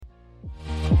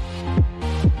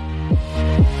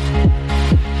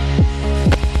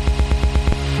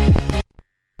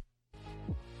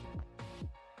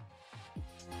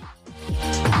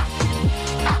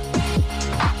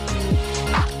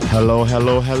Hello,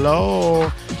 hello,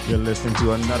 hello. You're listening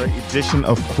to another edition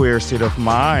of Queer State of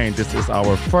Mind. This is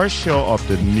our first show of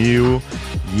the new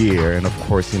year. And of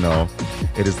course,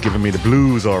 it is giving me the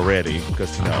blues already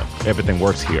because, everything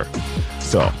works here.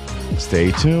 So stay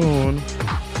tuned.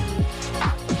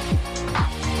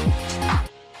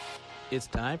 It's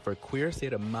time for Queer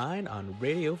State of Mind on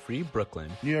Radio Free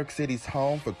Brooklyn, New York City's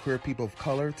home for queer people of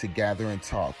color to gather and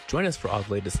talk. Join us for all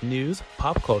the latest news,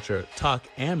 pop culture, talk,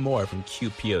 and more from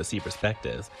QPOC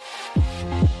perspectives.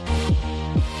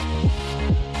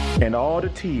 And all the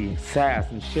tea, sass,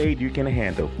 and shade you can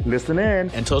handle. Listen in.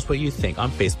 And tell us what you think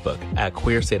on Facebook at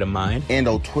Queer State of Mind. And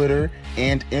on Twitter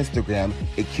and Instagram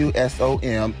at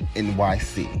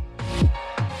QSOMNYC.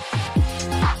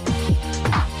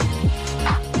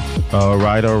 All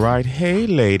right. Hey,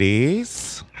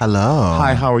 ladies. Hello.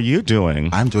 Hi, how are you doing?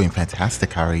 I'm doing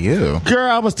fantastic. How are you?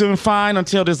 Girl, I was doing fine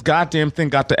until this goddamn thing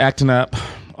got to acting up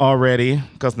already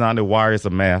because now the wire is a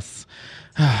mess.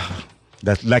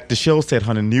 That's like the show said,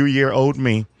 honey, New Year owed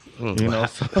me. Well,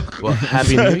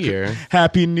 Happy New Year.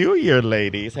 Happy New Year,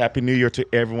 ladies. Happy New Year to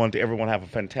everyone. To everyone have a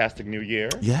fantastic New Year.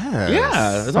 Yes.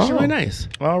 Yeah, that's actually really nice.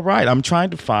 All right. I'm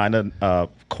trying to find a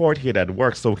chord here that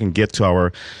works so we can get to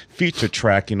our feature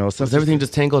track. Since Is everything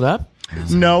just tangled up?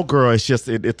 No, girl. It's just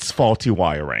it's faulty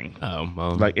wiring. Oh,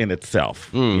 well. Like in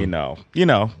itself. Only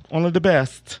the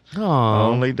best. Aww.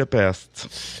 Only the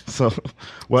best. So,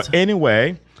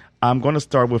 anyway, I'm going to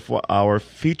start with our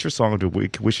feature song of the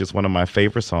week, which is one of my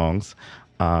favorite songs,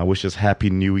 which is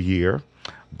Happy New Year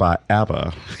by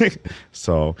ABBA.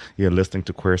 So you're listening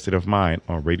to Queer State of Mind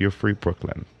on Radio Free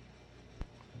Brooklyn.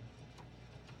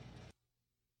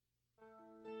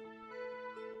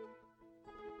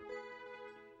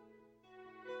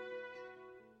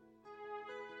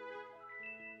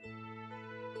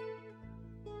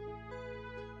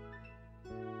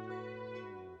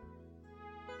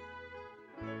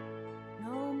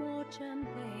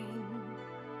 Champagne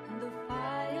and the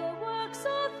fireworks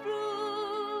are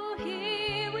through.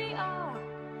 Here we are,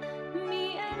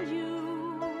 me and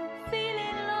you,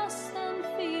 feeling lost and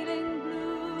feeling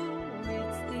blue.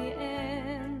 It's the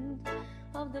end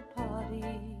of the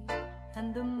party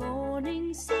and the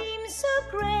morning seems so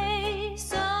gray,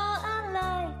 so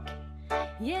unlike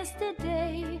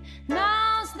yesterday.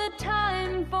 Now's the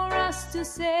time for us to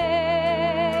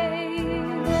say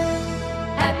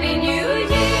Happy New Year,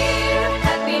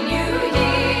 Happy New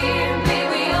Year. May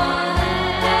we all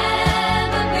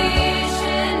have a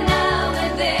vision now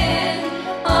and then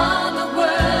of a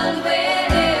world where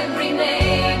every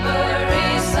neighbor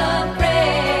is a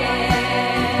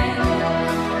friend.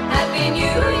 Happy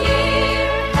New Year,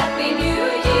 Happy New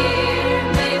Year.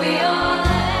 May we all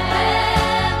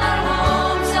have our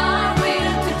homes, our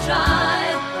will to try.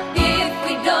 If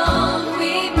we don't,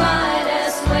 we might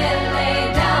as well lay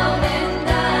down and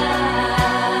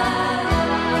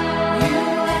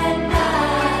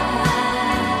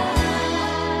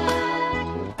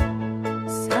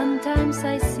sometimes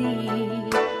I see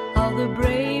how the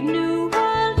brave new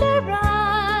world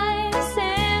arrives,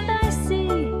 and I see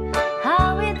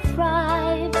how it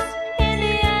thrives in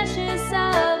the ashes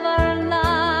of our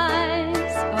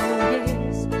lives. Oh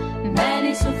yes, man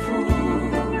is a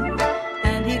fool,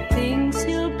 and he thinks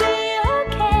he'll be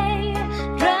okay,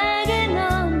 dragging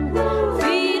on,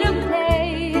 free to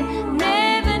play,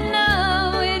 never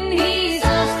knowing he's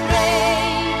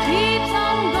astray, keeps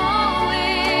on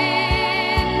going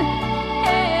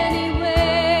anyway.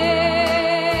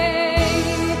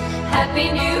 Happy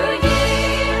New Year,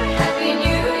 Happy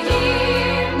New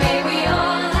Year. May we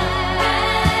all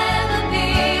have a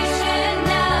vision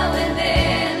now and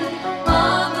then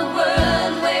of a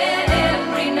world where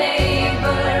every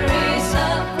neighbor is a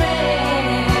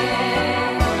friend.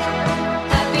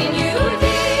 Happy New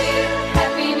Year,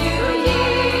 Happy New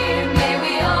Year. May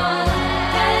we all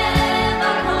have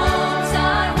our homes,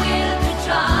 our will to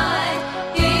try.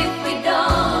 If we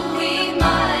don't, we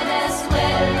might as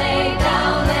well lay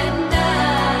down and die.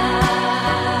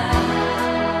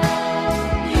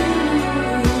 You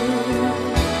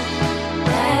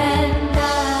and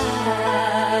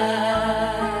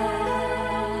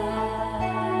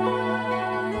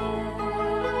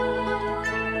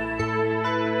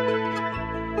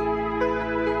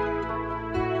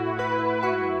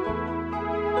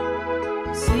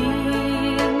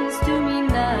Seems to me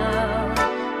now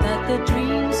that the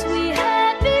dreams we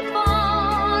had before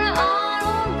are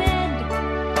all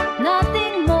dead.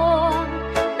 Nothing more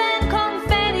than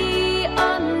confetti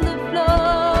on the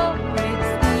floor.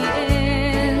 It's the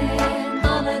end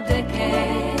of a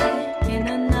decade. In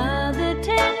another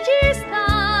 10 years'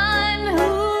 time,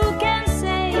 who can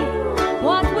say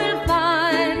what we'll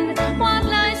find, what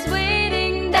lies waiting?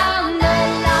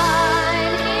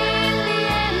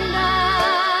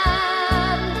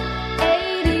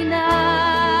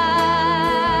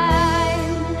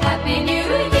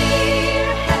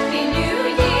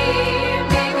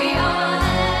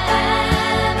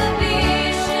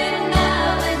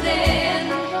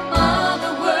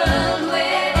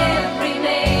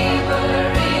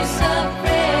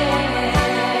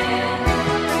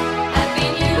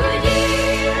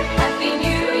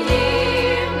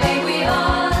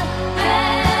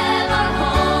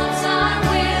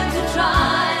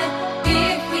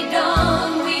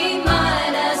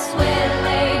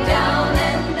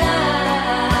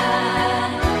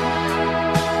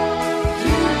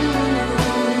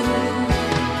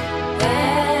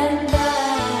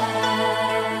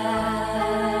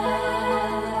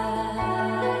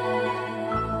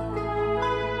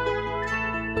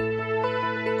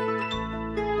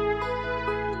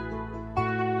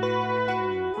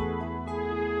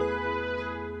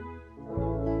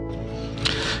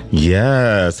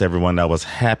 Yes, everyone, that was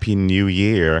Happy New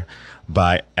Year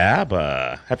by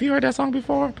ABBA. Have you heard that song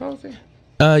before, Posey?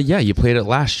 Yeah, you played it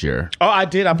last year. Oh, I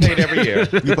did. I played it every year.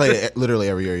 You play it literally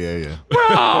every year, yeah.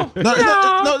 Well,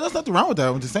 No, there's nothing wrong with that.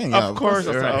 I'm just saying. Yeah, of course.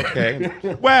 Okay.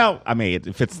 Well, I mean,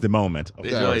 it fits the moment.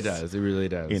 It really does. It really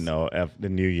does. You know, of the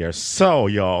new year. So,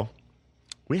 y'all,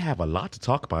 we have a lot to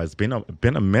talk about. It's been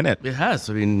a minute. It has.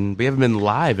 I mean, we haven't been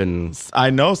live and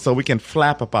I know, so we can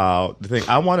flap about the thing.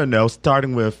 I want to know,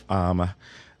 starting with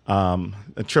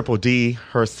Triple D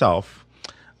herself,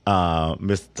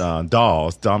 Miss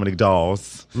Dawes, Dominique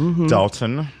Dawes,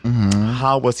 Dalton.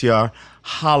 How was your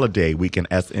holiday weekend,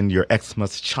 as in your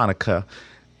Xmas, Chanukah,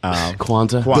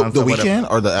 Kwanzaa. The weekend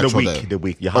or the actual day? The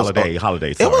week, your holiday.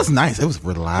 It was nice. It was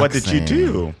relaxing. What did you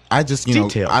do? I just,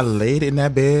 Details. I laid in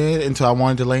that bed until I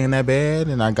wanted to lay in that bed,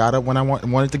 and I got up when I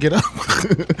wanted to get up.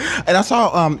 And I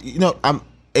saw, I'm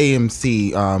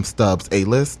AMC Stubbs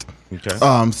A-list. Okay.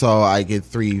 So I get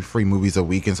 3 free movies a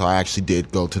week, and so I actually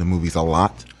did go to the movies a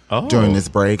lot. Oh. During this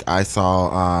break, I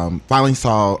finally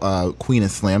saw Queen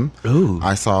and Slim. Ooh.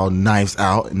 I saw Knives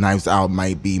Out. Knives Out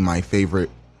might be my favorite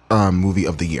movie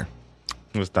of the year.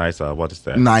 What's nice? What is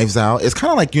that? Knives Out. It's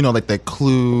kind of like, like that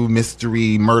Clue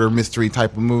mystery, murder mystery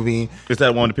type of movie. Is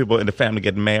that one of the people in the family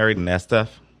getting married and that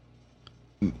stuff?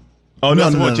 Oh, no,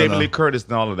 no, Jamie no. Lee Curtis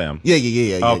and all of them. Yeah.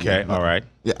 Okay, all right.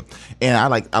 Yeah, and I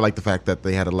like the fact that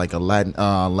they had a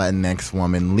Latinx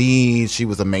woman lead. She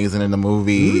was amazing in the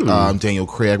movie. Daniel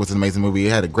Craig was an amazing movie.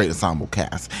 It had a great ensemble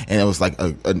cast, and it was like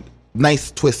a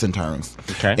nice twists and turns.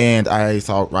 Okay. And I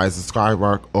saw Rise of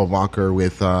Skywalker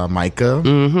with Micah.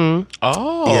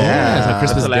 Oh, Yeah. on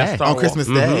Christmas That's the last Day. Star On Wars. Christmas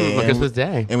Day. On Christmas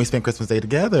Day. And we spent Christmas Day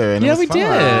together. And Yeah, it was we fun.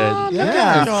 did.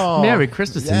 Yeah. Merry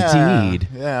Christmas Yeah. indeed.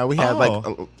 Yeah, we had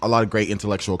Oh. a lot of great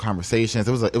intellectual conversations.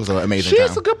 It was an amazing She's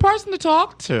time. a good person to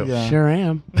talk to. Yeah. Sure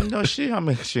am. No, she's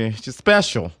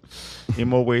special in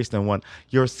more ways than one.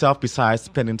 Yourself, besides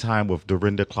spending time with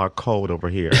Dorinda Clark Cole over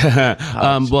here. So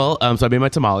I made my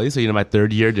tamales. So my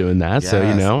 3rd year doing that. So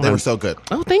Yes, they I'm- were so good.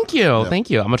 Oh, thank you, thank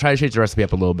you. I'm gonna try to change the recipe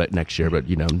up a little bit next year, but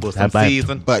With some have my-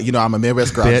 season. But I'm a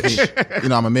Midwest girl.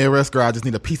 Bitch. I'm a Midwest girl. I just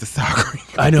need a piece of sour cream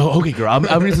I know. Okay, girl. I'm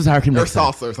gonna use some sour cream or next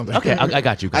time. salsa or something. Okay, I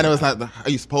got you. Girl. I know it's not. Are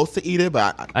you supposed to eat it?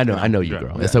 But I know you,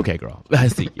 girl. It's okay, girl. I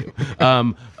see you.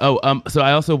 So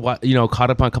I also caught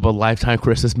up on a couple of Lifetime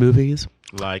Christmas movies.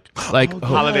 Like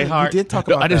Holiday Heart. We did talk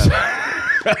No, about I just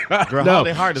that. Girl, No.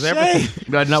 Holiday Heart is everything.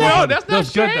 no, that's not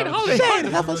it's good, shade. though. Holiday Shade,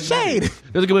 have a shade.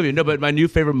 It was a good movie. No, but my new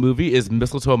favorite movie is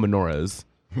Mistletoe Menorahs.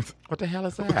 What the hell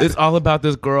is that? It's all about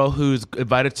this girl who's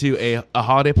invited to a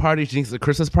holiday party. She thinks it's a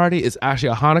Christmas party. It's actually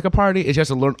a Hanukkah party. And she has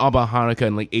to learn all about Hanukkah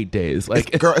in like 8 days.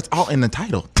 Girl, it's all in the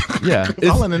title. yeah, it's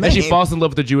all in the name. and she falls in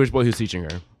love with the Jewish boy who's teaching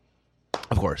her.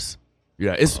 Of course,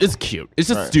 yeah. It's cute. It's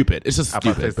just stupid. It's just stupid.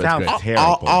 It But it's sounds great.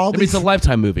 terrible. all I mean, it's a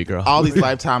Lifetime movie, girl. all these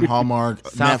Lifetime Hallmark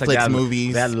Sounds Netflix like that,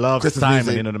 movies. That Love Christmas Simon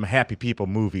music. in them happy people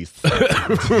movies.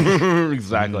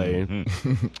 exactly. No,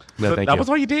 So thank that you. was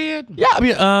all you did? Yeah, I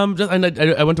mean,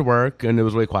 I went to work and it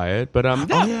was really quiet, but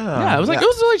yeah, it was like it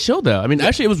was really chill though. I mean,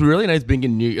 actually, it was really nice being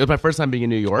in New. It was my first time being in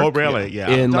New York. Oh, really? Yeah.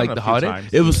 I've In done like it a the few holiday,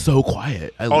 times. it was so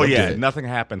quiet. I Oh loved yeah, it. nothing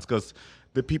happens because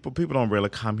the people don't really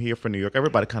come here for New York.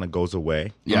 Everybody kind of goes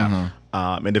away. Yeah.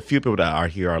 And the few people that are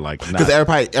here are like not. Because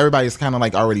everybody's kind of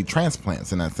like already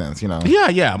transplants in that sense, Yeah.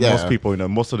 Yeah. Most people,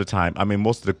 most of the time. I mean,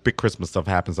 most of the big Christmas stuff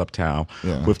happens uptown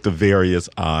with the various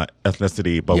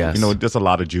ethnicity. But Yes. there's a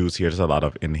lot of Jews here. There's a lot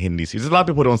of in Hindis. There's a lot of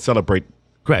people who don't celebrate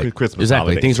Correct. Christmas.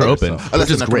 Exactly. holidays Things are here, open. so- Unless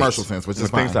Which is in a great. commercial sense, which The is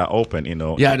fine. things are open.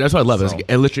 Yeah, that's what I love. So-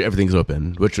 Is literally everything's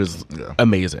open, which is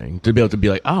amazing to be able to be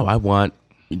like, oh, I want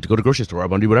to go to the grocery store. I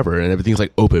want to do whatever, and everything's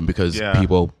like open because Yeah.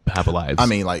 people have lives. I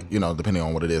mean, like, depending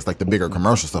on what it is, like the bigger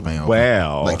commercial stuff ain't open.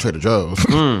 Well. like Trader Joe's.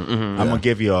 I'm gonna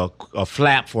give you a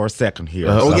flap for a second here.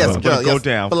 Oh, So yes, I'm gonna girl, go yes.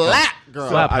 down. Flat, girl. So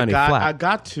Flap, honey, flap. I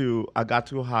got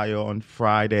to Ohio on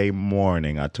Friday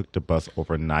morning. I took the bus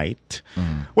overnight,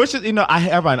 which is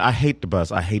I hate the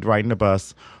bus. I hate riding the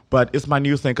bus, but it's my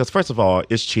new thing because first of all,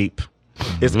 it's cheap.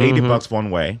 It's $80 one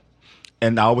way,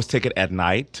 and I always take it at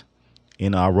night.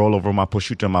 I roll over my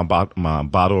prosciutto and my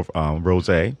bottle of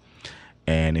rosé,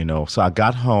 and so I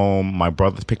got home. My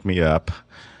brother picked me up.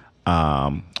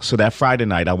 So that Friday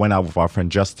night, I went out with our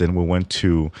friend Justin. We went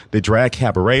to the Drag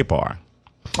Cabaret Bar.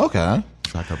 Okay.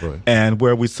 And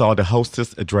where we saw the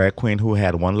hostess, a drag queen who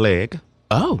had one leg.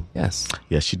 oh yes,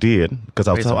 Yes, she did. Because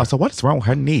I said, what's wrong with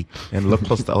her knee? And look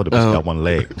close to the other, but she got one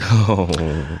leg.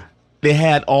 They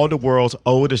had all the world's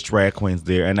oldest drag queens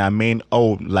there. And I mean,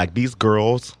 like these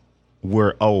girls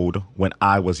were old when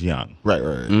I was young. Right.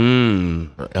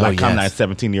 Like I'm not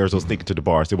 17 years old sneaking to the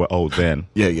bars. They were old then.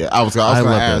 Yeah. I was going to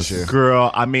love ask those. you.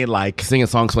 Girl, I mean, like Singing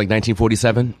songs from like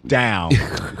 1947. down.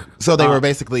 So they were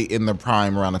basically in the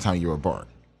prime around the time you were born.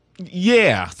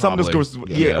 Yeah, some of those girls.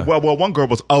 Probably. Yeah. Yeah. Well, one girl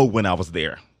was old when I was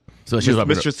there. So she was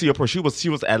about Mr. Singapore. She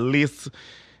was at least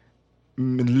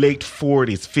late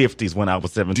 40s, 50s when I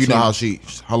was 17. Do you know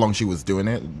how long she was doing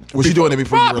it? Was she doing it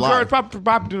before you were alive?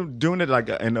 Probably doing it like,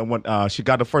 and when she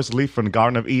got the first leaf from the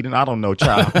Garden of Eden. I don't know,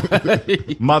 child.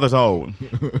 Mother's old.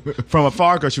 From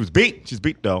afar, girl, she was beat. She's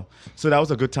beat though. So that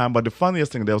was a good time. But the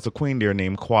funniest thing, there was a queen there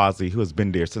named Quasi who has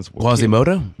been there since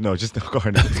Quasimodo? No, just the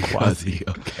Garden of Eden. Quasi.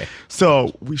 Okay.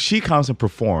 So she comes and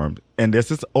performed, and there's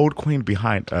this old queen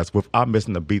behind us without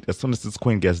missing a beat. As soon as this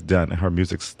queen gets done and her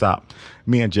music stopped,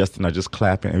 me and Justin are just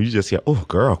clapping, and you just hear, "Oh,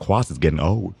 girl, Quas is getting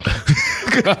old."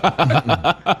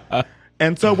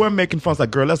 And so we're making fun. It's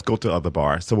like, girl, let's go to the other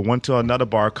bar. So we went to another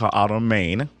bar called Out on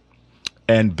Main,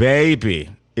 and baby,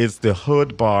 it's the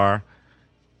hood bar,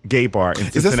 gay bar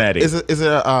in Cincinnati. Is it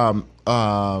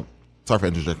sorry for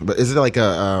interjecting, but is it like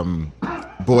a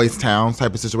boys' town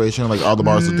type of situation? Like all the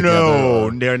bars are together?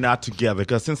 No, they're not together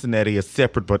because Cincinnati is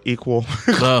separate but equal.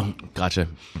 Oh, gotcha.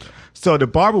 So the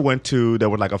bar we went to, there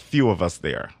were like a few of us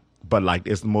there, but like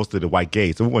it's mostly the white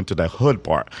gays. So we went to the hood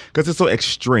bar because it's so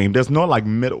extreme. There's no like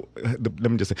middle.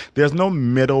 Let me just say, there's no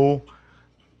middle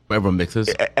Everyone mixes.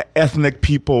 ethnic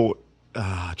people.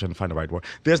 Trying to find the right word.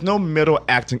 There's no middle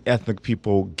acting ethnic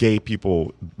people, gay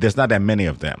people. There's not that many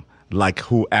of them, like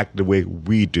who act the way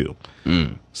we do.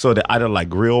 So they're either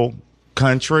like real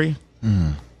country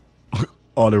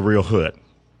or the real hood.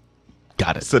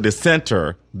 Got it. So the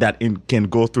center that can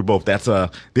go through both.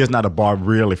 There's not a bar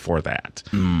really for that.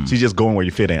 So you just going where you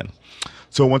fit in.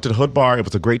 So I went to the hood bar. It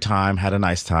was a great time. Had a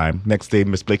nice time. Next day,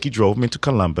 Miss Blakey drove me to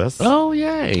Columbus. Oh,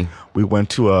 yay. We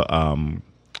went to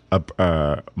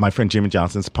my friend Jimmy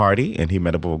Johnson's party, and he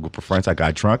met up with a group of friends. I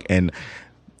got drunk, and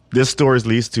this story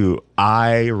leads to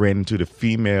I ran into the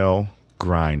female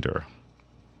grinder.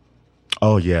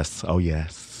 Oh yes. I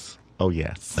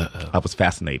was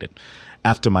fascinated.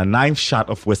 After my 9th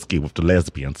shot of whiskey with the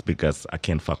lesbians, because I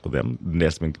can't fuck with them,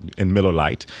 lesbian in Miller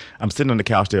Lite, I'm sitting on the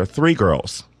couch. There are 3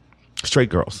 girls, straight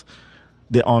girls.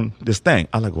 They're on this thing.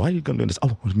 I'm like, why are you gonna do this?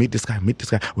 Oh, meet this guy. We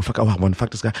fuck. Oh, I want to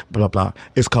fuck this guy. Blah blah.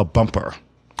 It's called Bumper.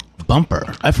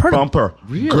 Bumper. I've heard Bumper.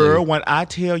 of Really? Girl, when I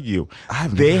tell you,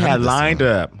 they had lined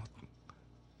up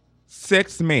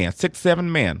 6 men, 6,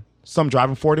 7 men. Some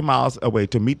driving 40 miles away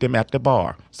to meet them at the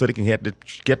bar so they can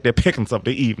get their pickings of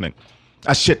the evening.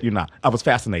 I shit you not. I was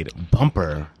fascinated.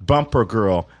 Bumper. Bumper,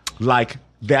 girl. Like,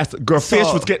 that's, girl, fish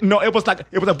was getting, no, it was like,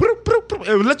 it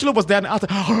literally was that. And I was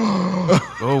like,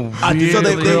 Oh, I did- So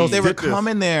really? they were did this.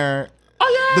 coming there.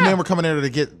 Oh, yeah. The men were coming there to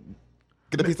get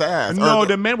a piece of ass. No, Or-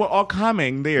 the men were all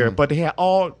coming there, but they were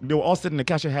all sitting in the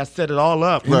couch and had set it all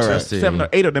up. Right. 7 or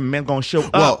 8 of them men gonna show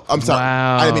well, up. I'm sorry.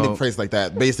 Wow. I didn't mean to phrase it like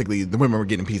that. Basically, the women were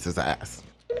getting pieces of ass.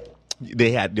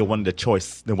 They wanted the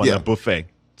choice. They wanted Yeah. a buffet.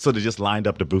 So they just lined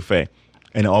up the buffet.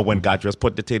 And they all went, got dressed,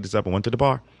 put the titties up, and went to the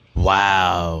bar.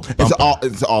 Wow. And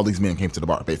so all these men came to the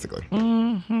bar, basically.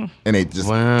 And they just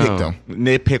Wow. picked them. And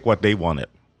they picked what they wanted.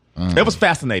 It was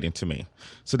fascinating to me.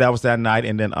 So that was that night.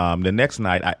 And then the next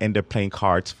night, I ended up playing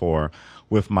cards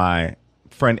with my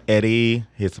friend Eddie,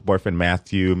 his boyfriend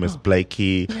Matthew, Miss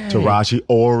Blakey, Taraji,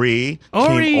 Ori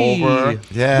came over.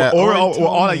 Yeah, Ori Ori were all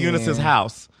told at me. Eunice's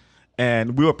house.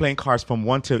 And we were playing cards from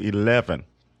 1 to 11,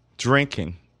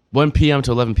 drinking. 1 p.m.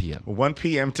 to 11 p.m. 1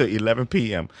 p.m. to 11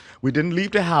 p.m. We didn't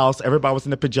leave the house. Everybody was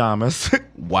in the pajamas.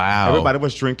 Wow. Everybody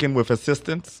was drinking with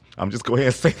assistants. I'm just go ahead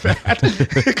and say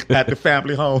that at the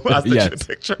family home. I sent you Yes. the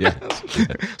picture. Yes.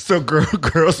 So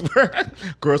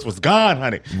girls was gone,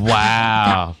 honey.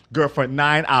 Wow. Girl for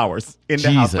 9 hours in the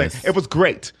house. Jesus. It was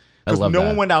great. I Because love no that.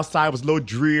 one went outside. It was a little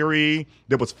dreary.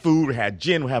 There was food. We had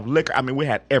gin. We had liquor. I mean, we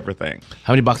had everything.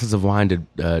 How many boxes of wine did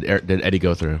Eddie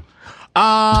go through?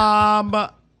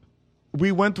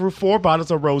 We went through 4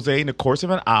 bottles of rosé in the course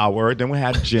of an hour. Then we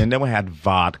had gin. Then we had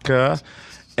vodka.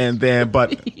 And then,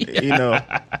 you know,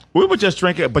 we were just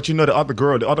drinking. But you know, the other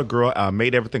girl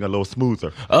made everything a little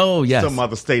smoother. Oh, yes. Some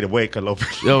mother stayed awake a little bit.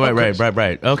 Oh,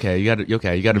 right. Okay, you got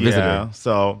to visit Yeah. her.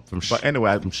 So, From but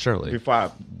anyway, from Shirley. Before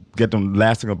I get them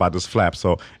last thing about this flap.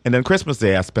 So, and then Christmas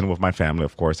Day, I spent with my family.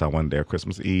 Of course, I went there.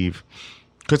 Christmas Eve,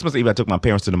 I took my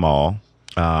parents to the mall.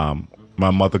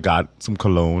 My mother got some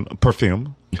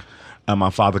perfume. My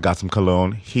father got some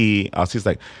cologne. She's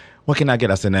like, what can I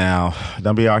get? I said, now,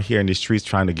 don't be out here in these streets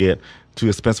trying to get too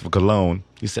expensive cologne.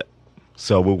 He said,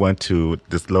 so we went to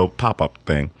this little pop-up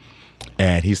thing,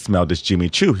 and he smelled this Jimmy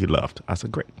Choo he loved. I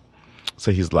said, great.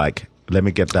 So he's like, Let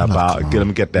me get that bottle. Let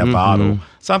me get that bottle.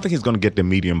 So I think he's going to get the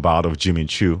medium bottle of Jimmy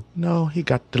Choo. No, he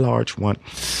got the large one.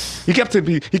 He kept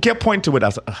pointing to it. I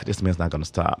said, this man's not going to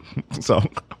stop.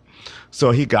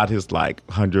 So he got his like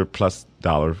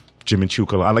 $100+ Jimmy Choo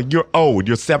cologne. I'm like, you're old.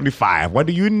 You're 75. What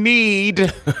do you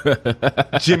need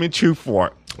Jimmy Choo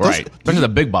for? Right. This is a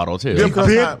big bottle too. The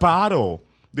big bottle.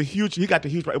 The huge. He got the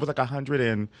huge. It was like 100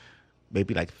 and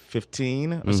maybe like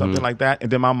 15 or something like that. And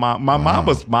then my mom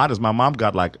was modest. My mom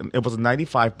got like, it was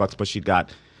 $95, but she got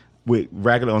with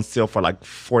regular on sale for like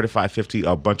 45, 50,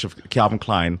 a bunch of Calvin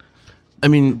Klein. I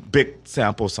mean, big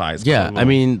sample size. Yeah, cologne. I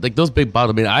mean, like those big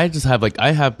bottles. I mean, I just have like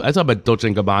I saw about Dolce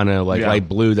and Gabbana like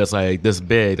blue that's like this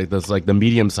big, like that's like the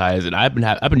medium size, and I've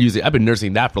been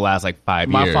nursing that for the last like 5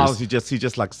 years. My father, he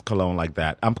just likes cologne like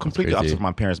that. I'm completely opposite of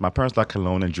my parents. My parents like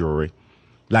cologne and jewelry.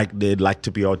 Like they'd like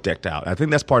to be all decked out. I think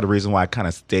that's part of the reason why I kind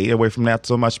of stayed away from that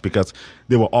so much, because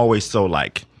they were always so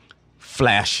like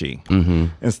flashy,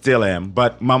 and still am.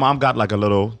 But my mom got like a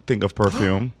little thing of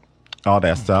perfume, all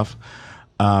that stuff.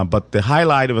 But the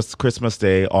highlight was Christmas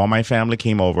Day. All my family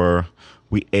came over.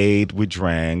 We ate, we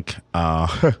drank.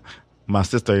 My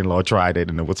sister-in-law tried it,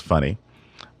 and it was funny.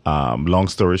 Long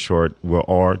story short, we're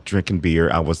all drinking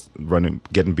beer. I was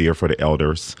getting beer for the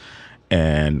elders,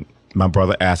 and my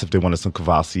brother asked if they wanted some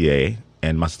Cavassier,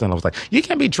 and my sister-in-law was like, you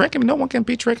can't be drinking. No one can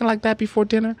be drinking like that before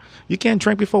dinner. You can't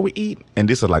drink before we eat. And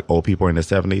these are like old people in their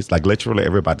 70s. Like literally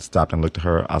everybody stopped and looked at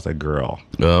her. I was like, girl.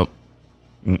 Nope.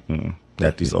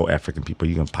 That these old African people,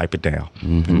 you can pipe it down.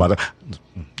 Mother,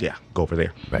 yeah, go over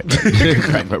there. Right.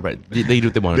 right. They do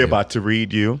what they want to do. They're about to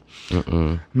read you.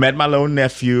 Met my little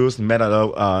nephews. Met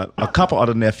a couple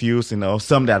other nephews. You know,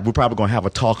 some that we're probably gonna have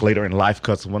a talk later in life,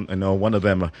 because one of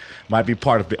them might be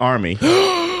part of the army.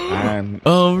 And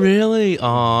oh, really?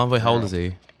 Oh, wait, how old is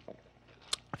he?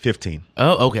 15.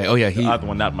 Oh, okay. Oh, yeah. The other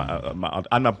one, not my.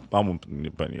 I'm not.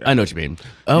 But yeah. I know what you mean.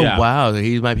 Oh, Yeah. wow.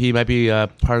 He might be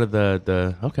part of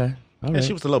the. Okay. All right. And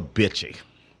she was a little bitchy.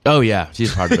 Oh, yeah.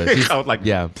 She's part of it. She's, I was like,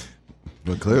 yeah.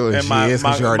 But clearly And she my- is,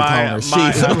 because you already my-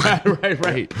 calling her my- she.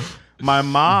 right. My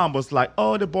mom was like,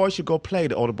 oh, the boys should go play.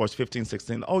 The older boys, 15,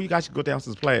 16. Oh, you guys should go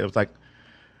downstairs and play. It was like,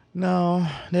 no,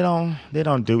 they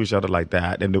don't do each other like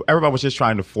that. And everybody was just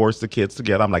trying to force the kids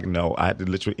together. I'm like, no, I had to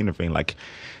literally intervene. Like,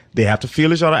 they have to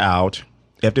feel each other out.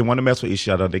 If they want to mess with each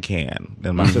other, they can.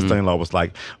 Then my sister-in-law was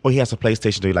like, oh, he has a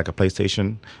PlayStation. Do you like a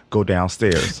PlayStation? Go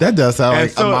downstairs. That does sound And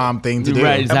like so- a mom thing to do.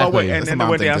 Right, exactly. And That's a then they mom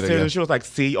went thing to do, downstairs yeah. and she was like,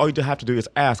 see, all you have to do is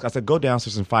ask. I said, go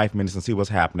downstairs in 5 minutes and see what's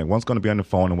happening. One's going to be on the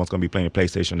phone and one's going to be playing the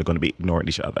PlayStation. They're going to be ignoring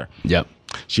each other. Yep.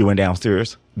 She went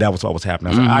downstairs. That was what was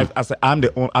happening. I said, I've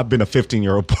been a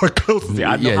 15-year-old boy close to me.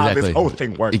 I know Yeah, how exactly. this whole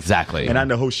thing works. Exactly. And I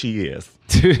know who she is.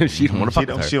 She don't want to fuck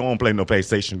with her. She don't want to play no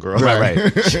PlayStation, girl. Right.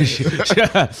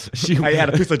 she I had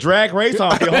a piece of drag race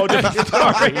on. Be a whole different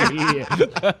story.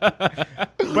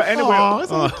 But anyway,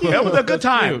 it was a good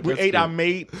time. cute. We That's ate. I cute.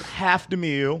 made half the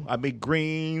meal. I made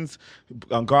greens,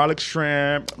 garlic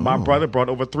shrimp. My brother brought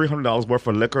over $300 worth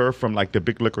of liquor from like the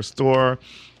big liquor store.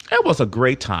 It was a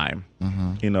great time.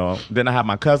 You know. Then I had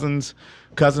my cousin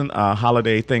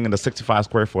holiday thing in the 65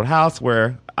 square foot house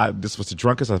where this was the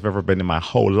drunkest I've ever been in my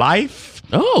whole life.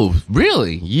 Oh,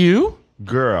 really? You?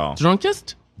 Girl.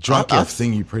 Drunkest? Drunk, I've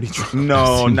seen you pretty drunk.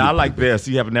 No, not like this.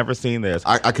 You have never seen this.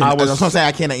 I couldn't, that's what I'm saying.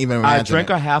 I can't even imagine. I drank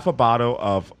it. a half a bottle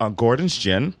of Gordon's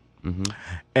gin,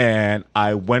 and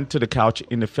I went to the couch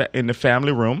in the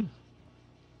family room,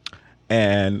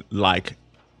 and like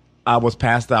I was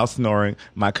passed out snoring.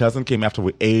 My cousin came after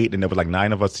we ate, and there was like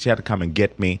 9 of us. She had to come and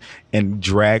get me and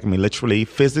drag me, literally,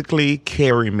 physically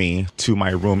carry me to my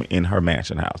room in her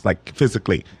mansion house, like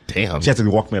physically. Damn. She had to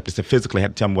walk me up. She physically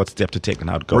had to tell me what step to take and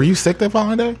how to go. Were you sick that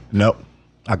following day? Nope.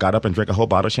 I got up and drank a whole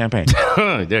bottle of champagne.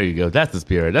 There you go. That's the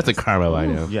spirit. That's a karma I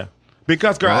know. Yeah.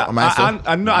 Because, girl, Well, myself-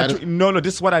 I know. No,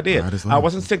 this is what I did. Might as well. I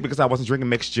wasn't sick because I wasn't drinking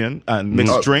mixed gin,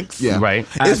 mixed drinks. Yeah, Right.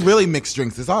 It's really mixed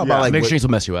drinks. It's all about Yeah. like Mixed what- drinks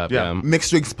will mess you up. Yeah. Yeah. mixed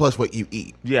drinks plus what you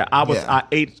eat. Yeah, Yeah. I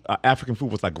ate African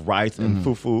food was like rice and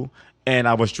fufu, and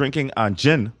I was drinking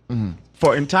gin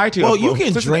for entirety. Well, of you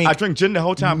can drink I drink gin the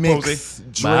whole time, Posey.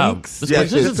 Mixed Wow. drinks. This Yeah,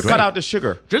 is just to great. cut out the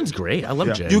sugar. Gin's great. I love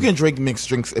Yeah. gin. You can drink mixed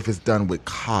drinks if it's done with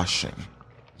caution.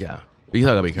 Yeah. But you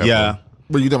gotta be careful. Yeah.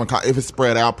 But you don't. If it's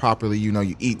spread out properly, you know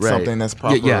you eat Right. something that's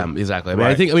proper. Yeah, exactly. I mean,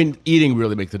 Right. I mean, eating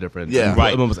really makes a difference. Yeah. in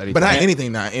Right. Almost anything. But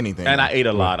not anything. And I ate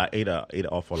a lot. I ate an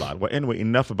awful lot. Well, anyway,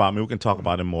 enough about me. We can talk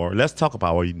about it more. Let's talk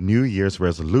about our New Year's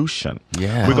resolution.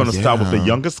 Yeah. We're going to start with the Yeah.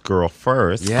 youngest girl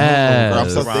first. Yeah. I'm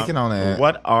so Around- thinking on that.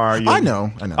 What are your? I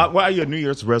know. What are your New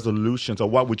Year's resolutions, or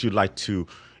what would you like to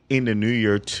in the new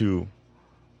year to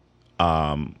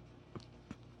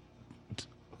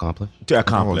accomplish. To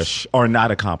accomplish or not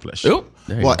accomplish. Ooh,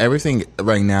 there you Well, go. everything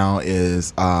right now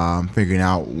is figuring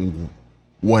out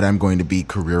what I'm going to be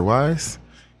career-wise,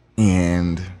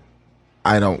 and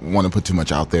I don't want to put too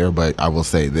much out there, but I will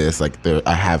say this: like,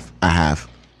 I have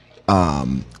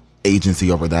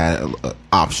agency over that,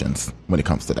 options when it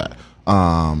comes to that.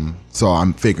 So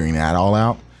I'm figuring that all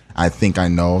out. I think I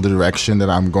know the direction that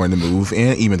I'm going to move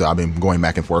in, even though I've been going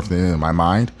back and forth in my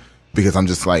mind, because I'm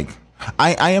just like,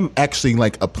 I am actually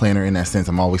like a planner in that sense.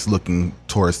 I'm always looking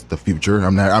towards the future.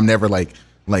 I'm never like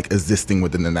existing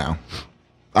within the now.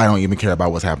 I don't even care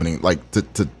about what's happening like to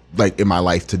like in my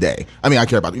life today. I mean, I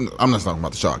care about, I'm not talking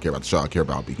about the show. I care about the show. I care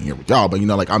about being here with y'all. But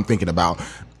like, I'm thinking about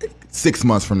 6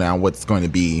 months from now, what's going to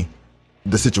be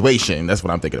the situation. That's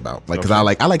what I'm thinking about. Like, because I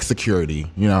like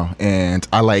security, and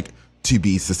I like to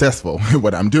be successful in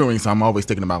what I'm doing. So I'm always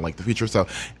thinking about like the future. So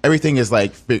everything is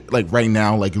like right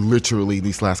now, like literally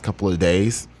these last couple of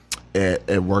days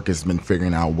at work has been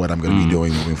figuring out what I'm going to be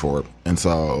doing moving forward. And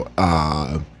so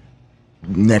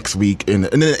next week in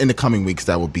the coming weeks,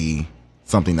 that will be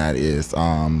something that is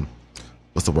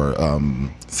what's the word?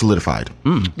 Solidified.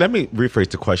 Let me rephrase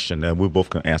the question, and we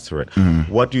both can answer it.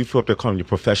 What do you feel to come in your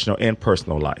professional and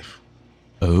personal life?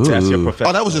 Ooh. That's your professional.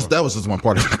 Oh, that was just one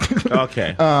part of it.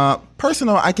 Okay.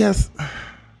 Personal, I guess.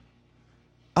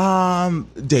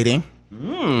 Dating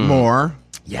more.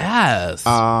 Yes.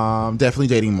 Definitely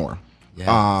dating more.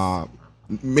 Yes.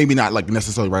 Maybe not like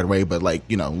necessarily right away, but like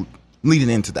leading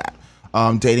into that.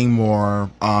 Dating more.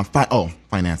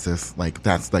 Finances. Like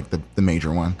that's like the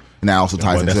major one. And that also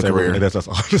ties into career. That's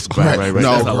all this Right. No,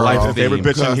 That's a girl. life Every theme.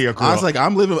 bitch in here, girl. I was like,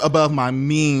 I'm living above my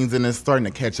means, and it's starting to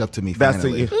catch up to me. That's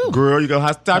Finally. it. Girl, you're going to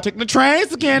have to start taking the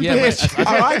trains again, Yeah, bitch. right.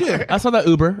 Oh, I did. I saw that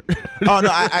Uber. Oh no,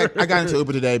 I got into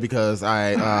Uber today because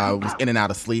I was in and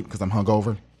out of sleep because I'm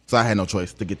hungover, so I had no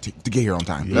choice to get here on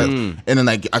time. And then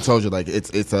like I told you, like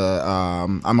it's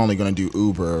I'm only gonna do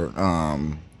Uber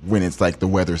when it's like the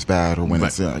weather's bad or when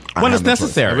it's like I When have it's no choice.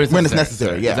 necessary. When it's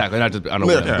necessary, yeah. Exactly. Not just on a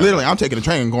Literally, whim. literally, I'm taking a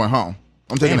train and going home.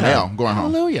 I'm taking the L going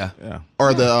home. Hallelujah. Yeah.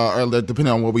 Or the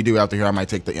depending on what we do out here, I might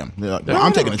take the M.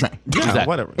 I'm taking the train. Yeah, Exactly.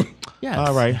 whatever. Yes.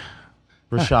 All right.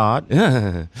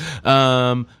 Rashad.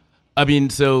 I mean,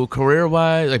 so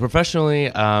career-wise, like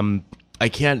professionally, I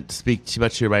can't speak too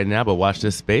much here right now, but watch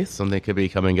this space. Something could be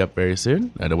coming up very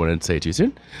soon. I don't want to say it too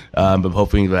soon, but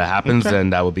hoping that happens,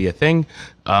 and that will be a thing.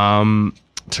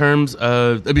 In terms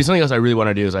of, I mean, something else I really want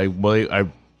to do is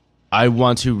I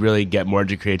want to really get more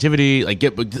into creativity, like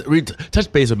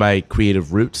touch base with my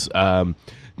creative roots.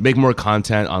 Make more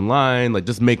content online, like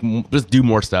just do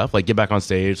more stuff, like get back on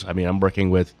stage. I mean, I'm working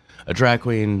with a drag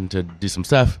queen to do some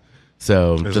stuff.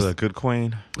 So Is just it a good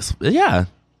queen? yeah.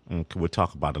 Okay, we'll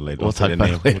talk about it later. We'll Don't say talk the about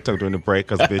name. it later. We'll talk during the break,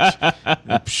 cause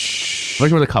bitch.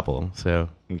 Working with a couple, so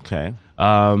Okay.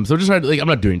 so just try to, like, I'm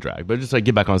not doing drag, but just like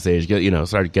get back on stage,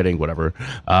 start getting whatever.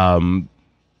 I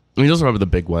mean, those are the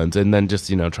big ones, and then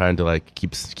just trying to like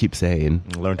keep saying.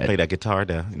 Learn to play that guitar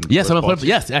there. Yes, I'm gonna play.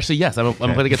 Yes, actually, yes, I'm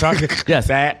gonna play the guitar. Yes,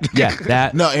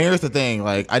 that. No, and here's the thing.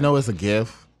 Like, I know it's a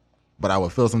gift, but I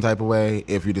would feel some type of way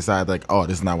if you decide like, oh,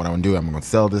 this is not what I want to do. I'm going to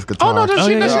sell this guitar. Oh, no,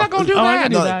 she's not going to do I that. gotta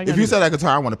do No, that. I if gotta you do sell that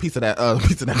guitar, I want a piece of that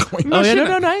coin. Oh, yeah, she no,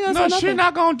 not- I ain't gonna say she's nothing.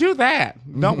 not going to do that.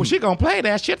 No, well, she going to play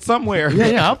that shit somewhere.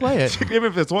 Yeah, I'll play it. Even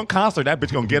if it's one concert, that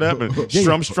bitch going to get up and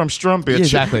strum, bitch. Yeah,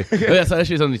 exactly. Yeah, so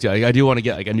actually something too. I do want to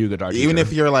get like a new guitar. Even teacher.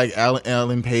 if you're like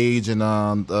Ellen Page and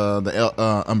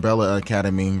the Umbrella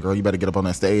Academy, girl, you better get up on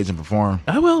that stage and perform.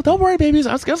 I will. Don't worry, babies.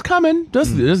 It's coming.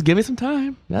 Just give me some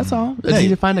time. That's all. I just need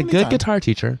to find a good anytime. guitar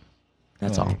teacher.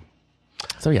 That's all.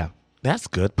 So yeah. That's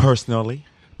good. Personally.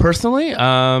 Personally,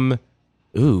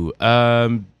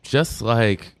 just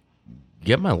like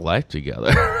get my life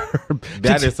together.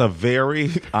 That is a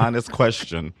very honest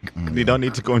question. You don't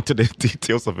need to go into the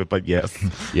details of it, but yes.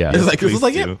 Yeah. It's like, Please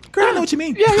yeah, do. girl, I know what you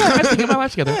mean. yeah. I have to get my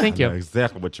life together. Thank I know you.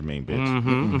 exactly what you mean,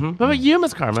 bitch. What about you,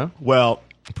 Miss Karma? Well,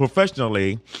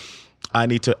 professionally, I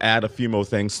need to add a few more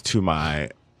things to my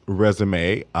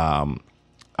resume.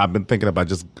 I've been thinking about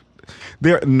just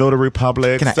notary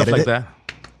public, Can I stuff edit like it? that.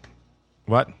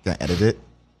 What? Can I edit it?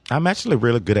 I'm actually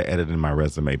really good at editing my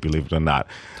resume, believe it or not.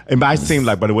 It might seem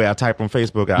like, by the way I type on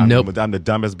Facebook, I'm the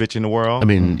dumbest bitch in the world. I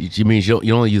mean, you mean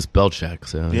you only use spell check,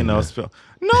 so You know,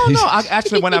 no. I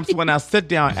actually, when I sit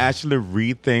down, actually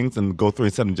read things and go through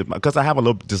and set them, because I have a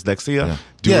little dyslexia.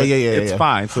 It's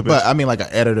fine. So, but I mean, like an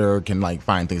editor can like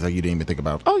find things like you didn't even think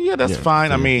about. oh yeah, that's fine.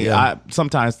 so I mean, yeah.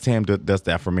 sometimes Tam does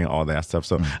that for me and all that stuff.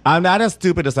 So I'm not as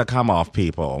stupid as I come off,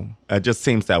 people. It just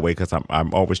seems that way because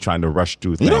I'm always trying to rush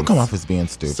through things. You don't come off as being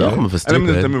stupid. so Let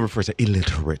me refer to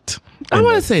illiterate. I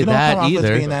wouldn't say You don't come that off as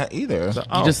either. being that either.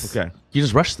 Oh, just- okay. You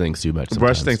just rush things too much.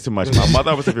 Rush sometimes. things too much. My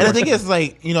mother was. And the thing is,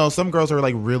 like, you know, some girls are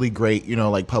like really great, you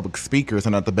know, like public speakers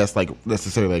and not the best, like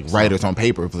necessarily like writers on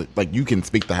paper. Like you can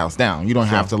speak the house down. You don't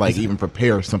have to like even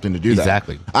prepare something to do that.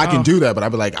 Exactly. I can do that, but I'd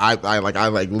be like, I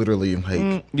literally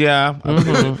like yeah.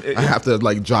 I have to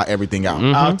like jot everything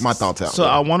out, my thoughts out. So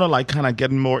I want to like kind of get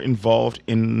more involved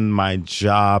in my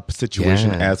job situation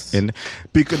Yes.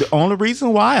 because the only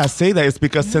reason why I say that is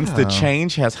because since the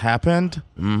change has happened,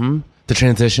 The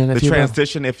transition, if the you will.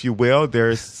 transition, if you will,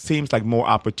 there seems like more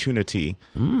opportunity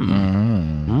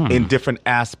in different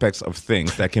aspects of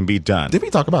things that can be done. Did we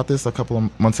talk about this a couple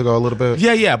of months ago a little bit?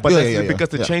 Yeah, but Yeah, that's yeah, because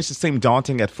the yeah. change seemed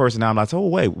daunting at first, and now I'm like, oh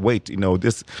wait, you know,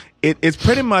 it's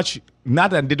pretty much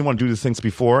not that I didn't want to do these things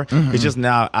before. It's just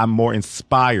now I'm more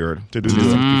inspired to do these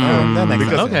things before. That makes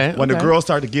Because sense. Okay, when the okay. girls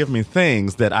start to give me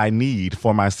things that I need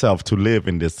for myself to live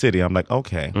in this city, I'm like,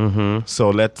 okay, so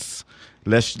let's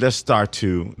start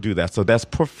to do that. So that's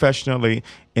professionally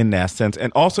in that sense,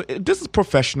 and also this is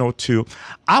professional too.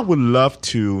 I would love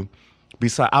to.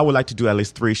 I would like to do at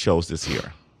least 3 shows this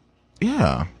year.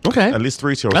 Yeah. Okay. At least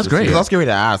 3 shows. That's this great. year. Because I was getting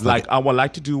ready to ask. Like I would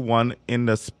like to do one in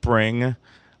the spring,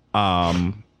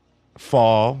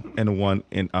 fall, and one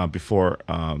in before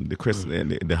the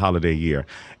Christmas the holiday year,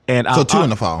 and so 2 in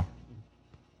the fall.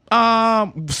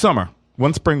 summer.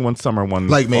 One spring, one summer, one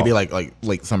Like maybe fall. like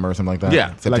late summer or something like that.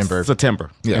 yeah, September. like September,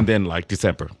 Yeah. and then like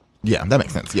December. Yeah, that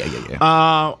makes sense. Yeah.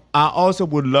 I also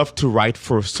would love to write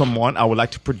for someone. I would like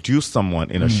to produce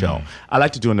someone in a show. I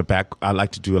like to do I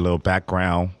like to do a little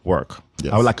background work.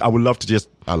 Yes. I would love to just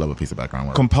I love a piece of background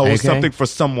work. compose Okay. something for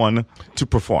someone to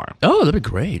perform. Oh, that'd be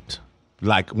great.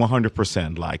 Like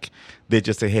 100%. Like they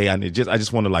just say, hey, I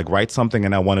just want to like write something,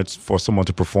 and I want it for someone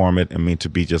to perform it, and me to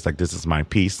be just like, this is my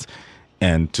piece,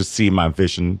 and to see my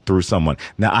vision through someone.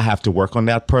 Now I have to work on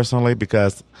that personally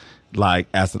because, like,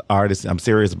 as an artist, I'm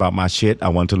serious about my shit. I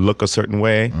want to look a certain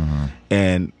way,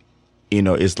 and you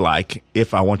know, it's like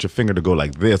if I want your finger to go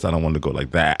like this, I don't want to go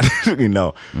like that. You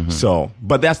know, so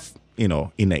but that's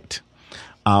innate.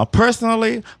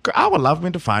 Personally, girl, I would love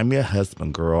me to find me a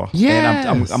husband, girl. Yes.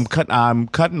 And I'm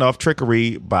cutting off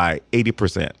trickery by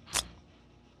 80%.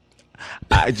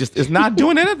 It's not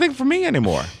doing anything for me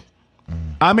anymore.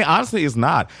 I mean, honestly, it's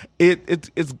not. It's.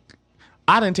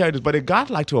 I didn't tell you this, but it got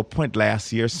like to a point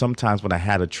last year. Sometimes when I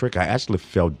had a trick, I actually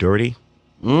felt dirty.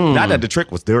 Not that the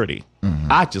trick was dirty.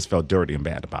 I just felt dirty and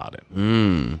bad about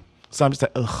it. So I'm just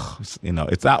like, ugh,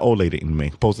 it's that old lady in me.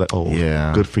 Supposed like, oh,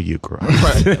 Yeah. good for you, girl.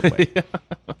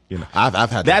 I've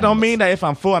had That don't mean that if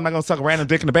I'm full, I'm not gonna suck a random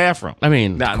dick in the bathroom. I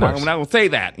mean, Nah, of nah, course. I'm not gonna say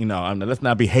that. Let's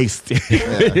not be hasty.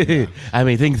 I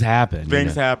mean, things happen.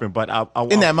 Things happen, but I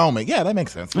in that moment. Yeah, that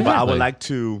makes sense. but I would Exactly. like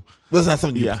to. But it's not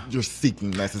something Yeah. you're seeking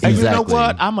And necessarily. you know Exactly.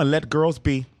 what? I'm gonna let girls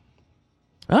be.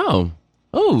 Oh.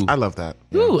 Oh. I love that.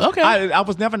 Yeah. Ooh, okay. I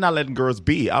was never not letting girls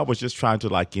be. I was just trying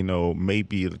to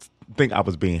maybe think I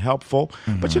was being helpful.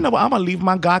 But you know what? I'm gonna leave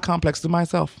my God complex to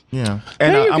myself. Yeah.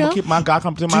 And There you I'm go. gonna keep my God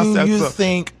complex to Do myself. you So-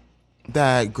 think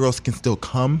that girls can still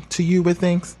come to you with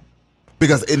things?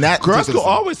 Because in that girls particular- will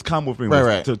always come with me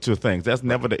Right. To things. That's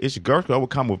never the issue. Girls will always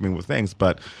come with me with things,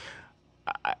 but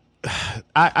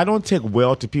I don't take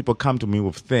well to people come to me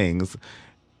with things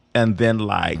and then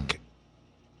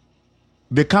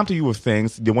they come to you with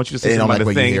things. They want you to say They don't something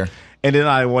like about the what you thing, hear. and then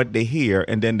I what they hear,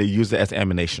 and then they use it as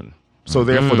ammunition. So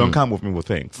therefore, don't come with me with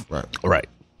things. Right. Right.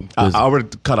 I already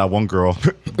cut out one girl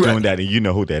doing that, and you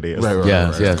know who that is. Right.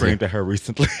 Yes, yes. Screamed to her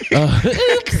recently.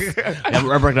 I'm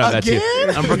working on that too.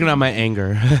 Again? I'm working on my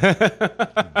anger.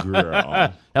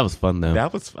 Girl, That was fun though.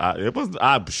 that was it was.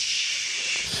 I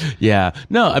Yeah.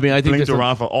 No, I mean, I think blinked there's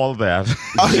around for all of that.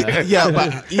 Yeah,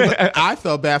 but even I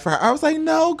felt bad for her. I was like,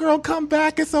 "No, girl, come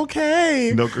back. It's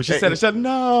okay." No, girl, she said it. She said,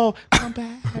 "No, come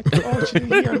back." Oh, she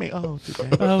didn't hear me. Oh, too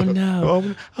bad. Oh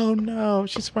no. Oh no,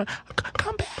 she's running.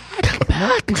 Come back, come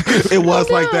back. It was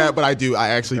like that, but I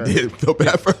actually did feel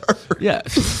bad for her. Yeah.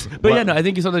 But yeah, no, I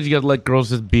think sometimes you gotta let girls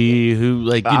just be who,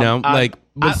 like,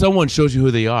 when someone shows you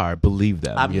who they are, believe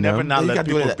them. I've you know? never not You let gotta,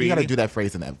 do people that, be. you gotta do that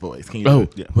phrase in that voice. Can you? Oh,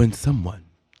 do it? when someone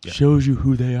shows you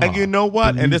who they are. And you know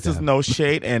what? believe And this is them. no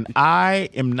shade. And I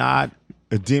am not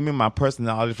deeming my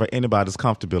personality for anybody's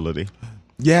comfortability.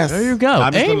 Yes. There you go.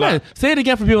 I'm just Amen. gonna- Say it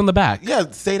again for people in the back. Yeah,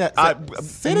 say that.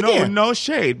 Say it no, again. no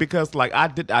shade, because like I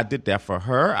did that for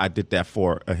her. I did that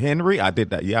for Henry. I did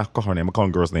that. Yeah, I call her name. I'm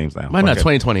calling girls' names now. Why not? Okay.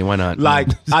 2020. Why not? Like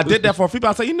I did that for people.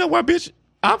 I say, you know what, bitch?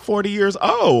 I'm 40 years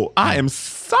old. I am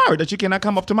sorry that you cannot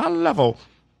come up to my level.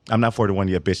 I'm not 41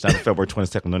 yet, bitch. Not February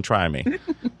 22nd. Don't try me.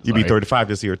 You'll be 35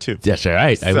 this year too. Yes, you're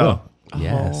right. I So- will.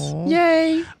 Yes.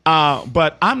 Yay.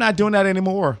 But I'm not doing that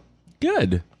anymore.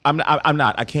 Good. I'm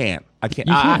not. I can't. I can't.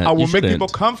 You can't. I will You make people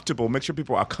shouldn't. comfortable. Make sure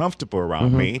people are comfortable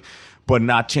around me, but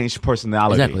not change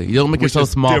personality. Exactly. You don't make which yourself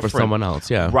is small for different. someone else.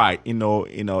 Yeah. Right. You know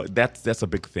that's a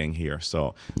big thing here.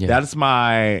 So Yeah. that is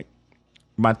my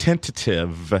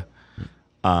tentative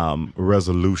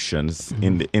resolutions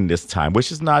in this time,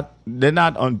 which is not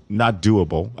not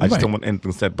doable. I just Right. don't want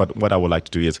anything said. But what I would like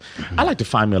to do is, I like to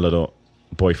find me a little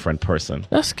boyfriend person.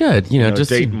 That's good. You know, just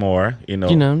date more. yeah,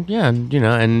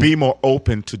 and Be more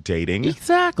open to dating.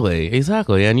 exactly,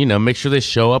 and make sure they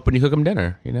show up when you cook them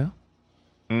dinner.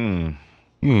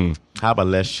 How about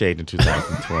less shade in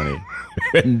 2020?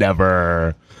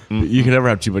 Never. You can never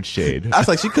have too much shade. I was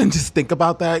like, she couldn't just think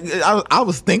about that. I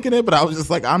was thinking it, but I was just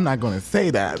like, I'm not going to say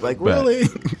that. Like, really?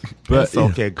 But It's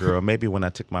okay, girl. Maybe when I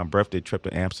take my birthday trip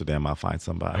to Amsterdam, I'll find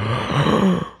somebody.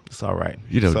 It's all right.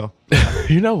 You know, So,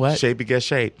 you know what? shade begets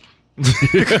shade.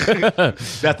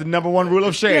 That's the number one rule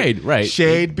of shade. Shade, right.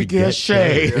 Shade begets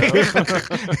shade.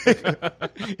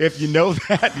 If you know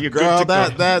that, you're Girl, good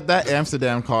to go. that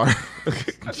Amsterdam car.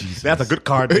 That's a good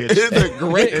card, bitch. It's a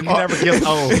great It car. never gets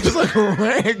old. It's a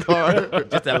great car.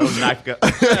 Just that little knife.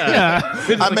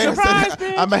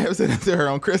 I may have said that to her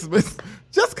on Christmas.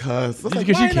 Just cause. Because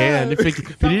you can.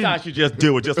 Sometimes you just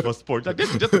do it just for sport. Like,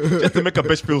 just to make a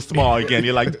bitch feel small again.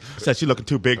 You're like, said she looking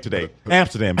too big today.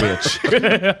 Amsterdam, bitch.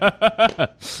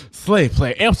 Slave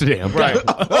play, Amsterdam. Right.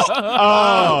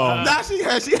 Oh. Now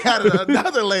she had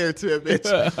another layer to it,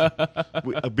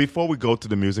 bitch. Before we go to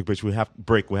the music, bitch, we have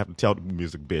to tell the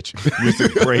music, bitch.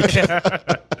 Music break.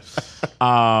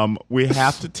 We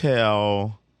have to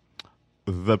tell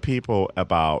the people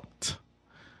about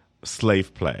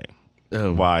slave play.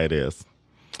 Oh. Why it is.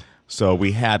 So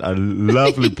we had a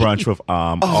lovely brunch with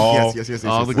all. Yes.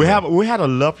 all the- We had a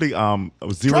lovely zero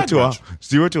Drag to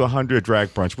brunch. 100 drag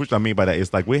brunch. Which I mean by that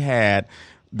is like we had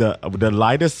the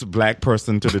lightest black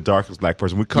person to the darkest black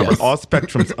person. We covered Yes. all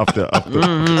spectrums of the.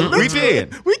 We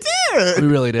did. We did. We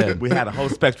really did. We had a whole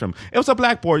spectrum. It was a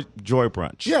black boy joy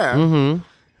brunch. Yeah.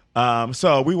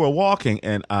 So we were walking,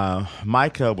 and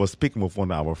Micah was speaking with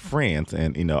one of our friends,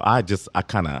 and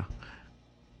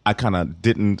I kind of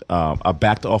didn't. I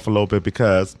backed off a little bit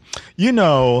because,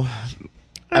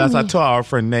 as I told our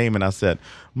friend name, and I said,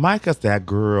 Micah's that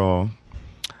girl.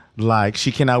 Like,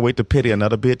 she cannot wait to pity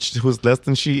another bitch who's less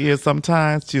than she is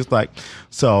sometimes. She's like,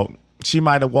 so she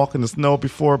might have walked in the snow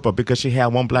before, but because she had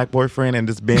one black boyfriend and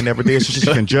this band every day, she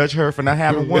can judge her for not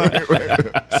having one.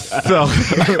 So,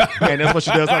 and that's what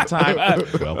she does all the time.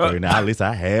 Well, for now, at least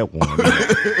I had one.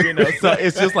 So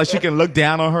it's just like she can look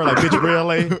down on her like, bitch,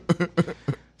 really?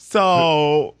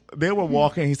 So they were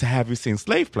walking. He said, have you seen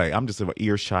Slave Play? I'm just in an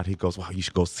earshot. He goes, wow, you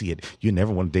should go see it. You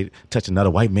never want to touch another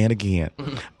white man again.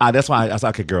 That's why I said,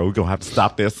 okay, girl, we're going to have to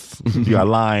stop this. You are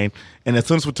lying. And as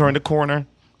soon as we turn the corner,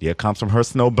 here comes from her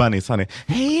snow bunnies, honey.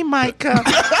 Hey, Micah.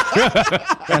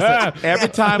 Every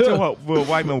time to a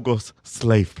white man goes,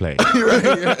 Slave Play.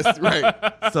 Yes, right.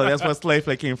 So that's where Slave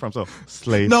Play came from. So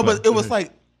Slave No, Play. but it was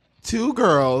like two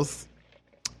girls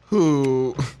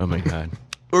who Oh my God.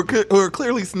 who are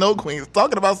clearly snow queens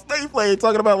talking about slave play,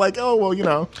 talking about like, oh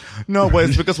well, No, but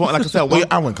it's because, like I said, Well,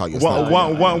 I wouldn't call you a snow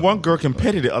queen. one girl can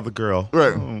pity the other girl.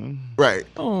 Right, right.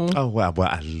 Oh, well,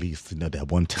 at least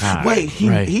that one time. Wait,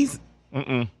 Right. he's.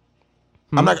 I'm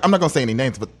not gonna say any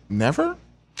names, but never.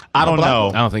 I don't black know.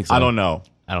 one? I don't think so. I don't know.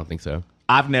 I don't think so.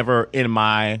 I've never, in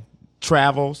my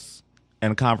travels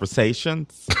and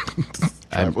conversations,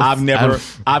 I've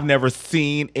never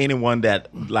seen anyone that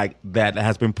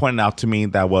has been pointed out to me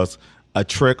that was a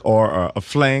trick or a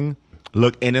fling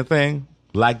look anything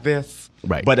like this.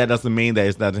 Right. But that doesn't mean that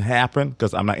it doesn't happen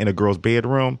because I'm not in a girl's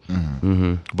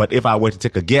bedroom. But if I were to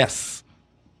take a guess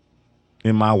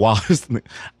in my wildest,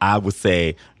 I would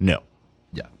say no.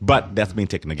 Yeah. But that's me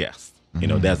taking a guess.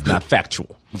 That's not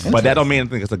factual. But that don't mean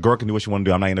anything because a girl can do what she want to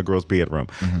do. I'm not in a girl's bedroom.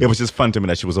 It was just fun to me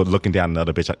that she was looking down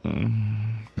another bitch like,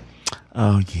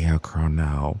 oh, yeah, girl,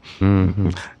 no.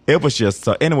 It was just,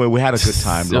 so anyway, we had a good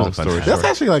time. It was Long a fun story time. That's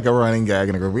short. actually like a running gag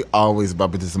in the group. We always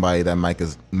bump into somebody that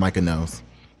Micah knows.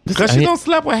 Because she don't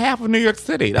sleep with half of New York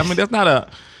City. I mean, that's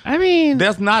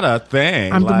not a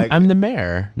thing. I'm the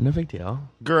mayor. No big deal.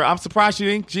 Girl, I'm surprised she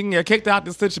didn't get kicked out.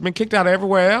 This city. She's been kicked out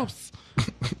everywhere else.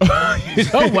 You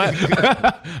know what?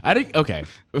 I think okay.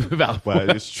 Valid Well, point.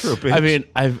 it's true, bitch. I mean,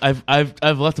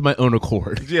 I've left of my own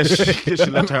accord. Yeah, she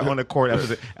left her on the court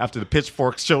after the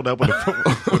pitchforks showed up with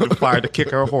the fire to kick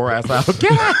her whore ass out.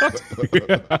 Get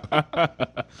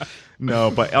out! No,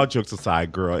 but all jokes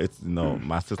aside, girl, it's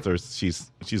my sister.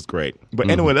 She's great. But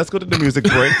anyway, let's go to the music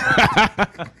break.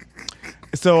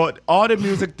 So all the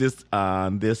music this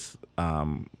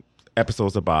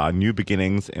episodes about new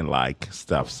beginnings and like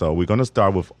stuff. So we're gonna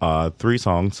start with 3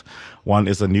 songs. One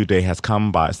is "A New Day Has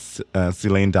Come" by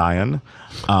Celine Dion,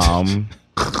 and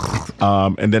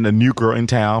then "A New Girl in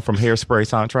Town" from Hairspray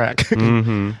soundtrack,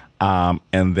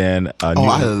 and then I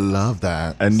love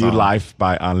that. "A New Life"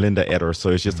 by Linda Eder. So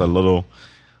it's just a little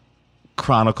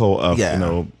chronicle of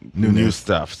new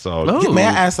stuff. So may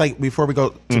I ask, like, before we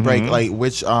go to break, like,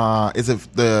 which is it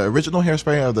the original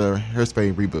Hairspray or the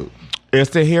Hairspray reboot?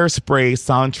 It's the Hairspray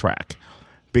soundtrack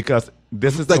because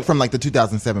this is like from like the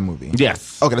 2007 movie.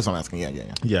 Yes. Okay, that's what I'm asking. Yeah.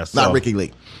 Yes. Not Ricky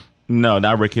Lake. No,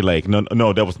 not Ricky Lake.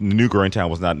 No, that was New Girl in Town.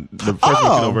 Was not the first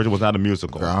original version. Was not a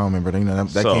musical. Girl, I don't remember.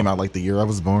 That came out like the year I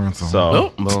was born.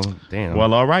 Well, damn.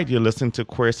 Well, all right. You're listening to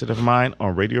Queer State of Mind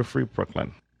on Radio Free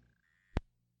Brooklyn.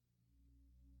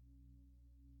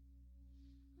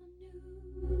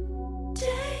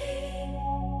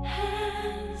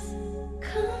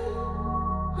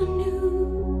 A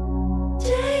new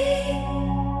day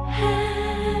has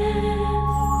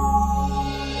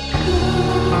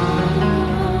come.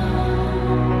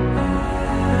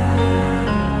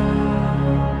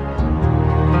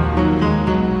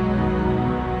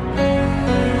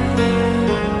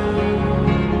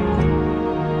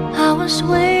 I was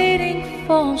waiting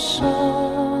for so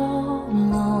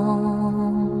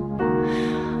long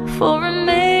for a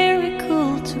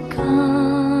miracle to come.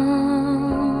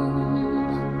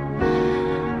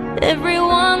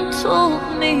 Everyone told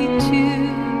me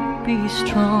to be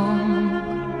strong.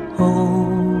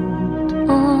 Hold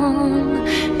on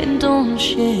and don't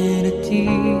shed a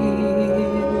tear.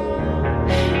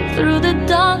 Through the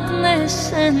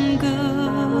darkness and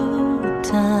good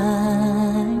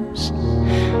times,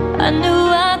 I knew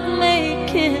I'd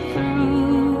make it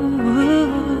through.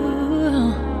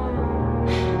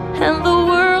 And the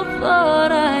world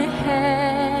thought I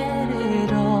had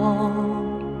it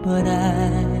all, but I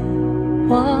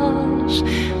was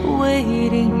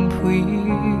waiting for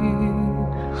you.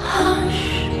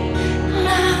 Hush,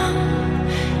 now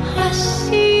I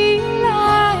see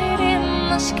light in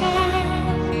the sky.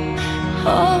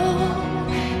 Oh,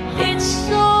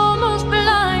 it's almost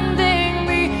blinding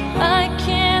me. I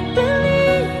can't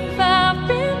believe I've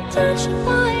been touched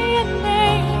by an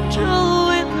angel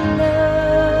with love.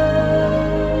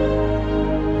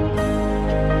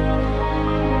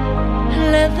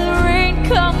 Let the rain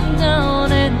come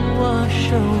down and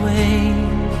wash away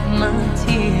my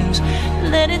tears.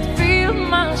 Let it fill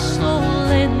my soul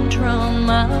and drown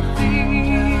my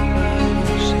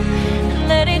fears.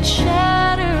 Let it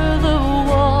shatter the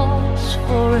walls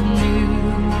for a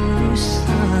new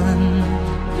sun.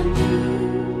 A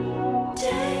new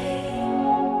day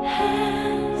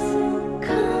has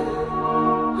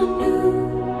come. A new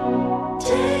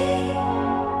day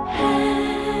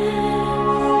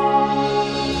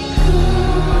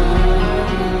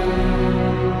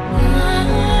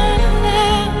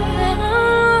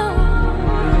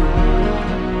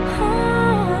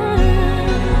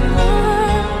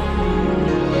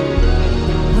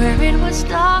where it was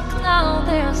dark, now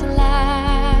there's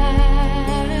light.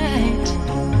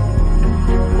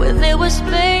 Where there was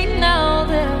pain, now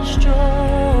there's joy.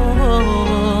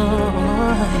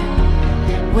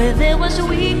 Where there was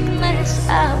weakness,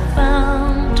 I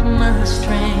found my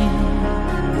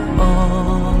strength.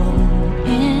 All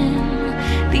in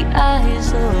the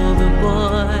eyes of a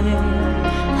boy.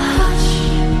 Hush,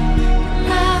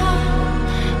 now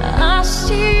I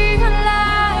see a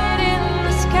light in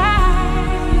the sky.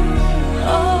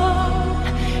 Oh,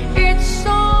 it's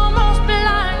almost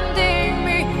blinding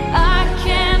me. I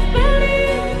can't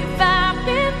believe I've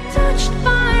been touched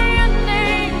by an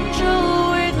angel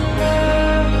with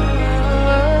love.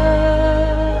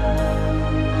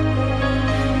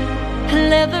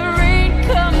 Let the rain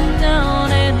come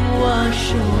down and wash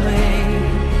away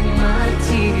my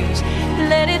tears.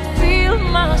 Let it fill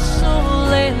my soul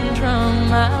and drown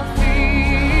my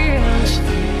fears.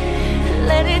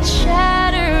 Let it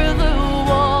shatter the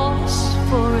walls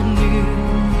for a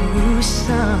new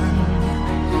sun.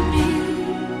 A new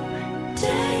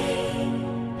day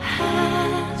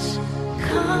has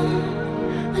come.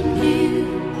 A new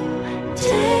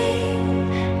day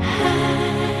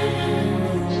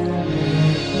has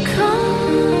come.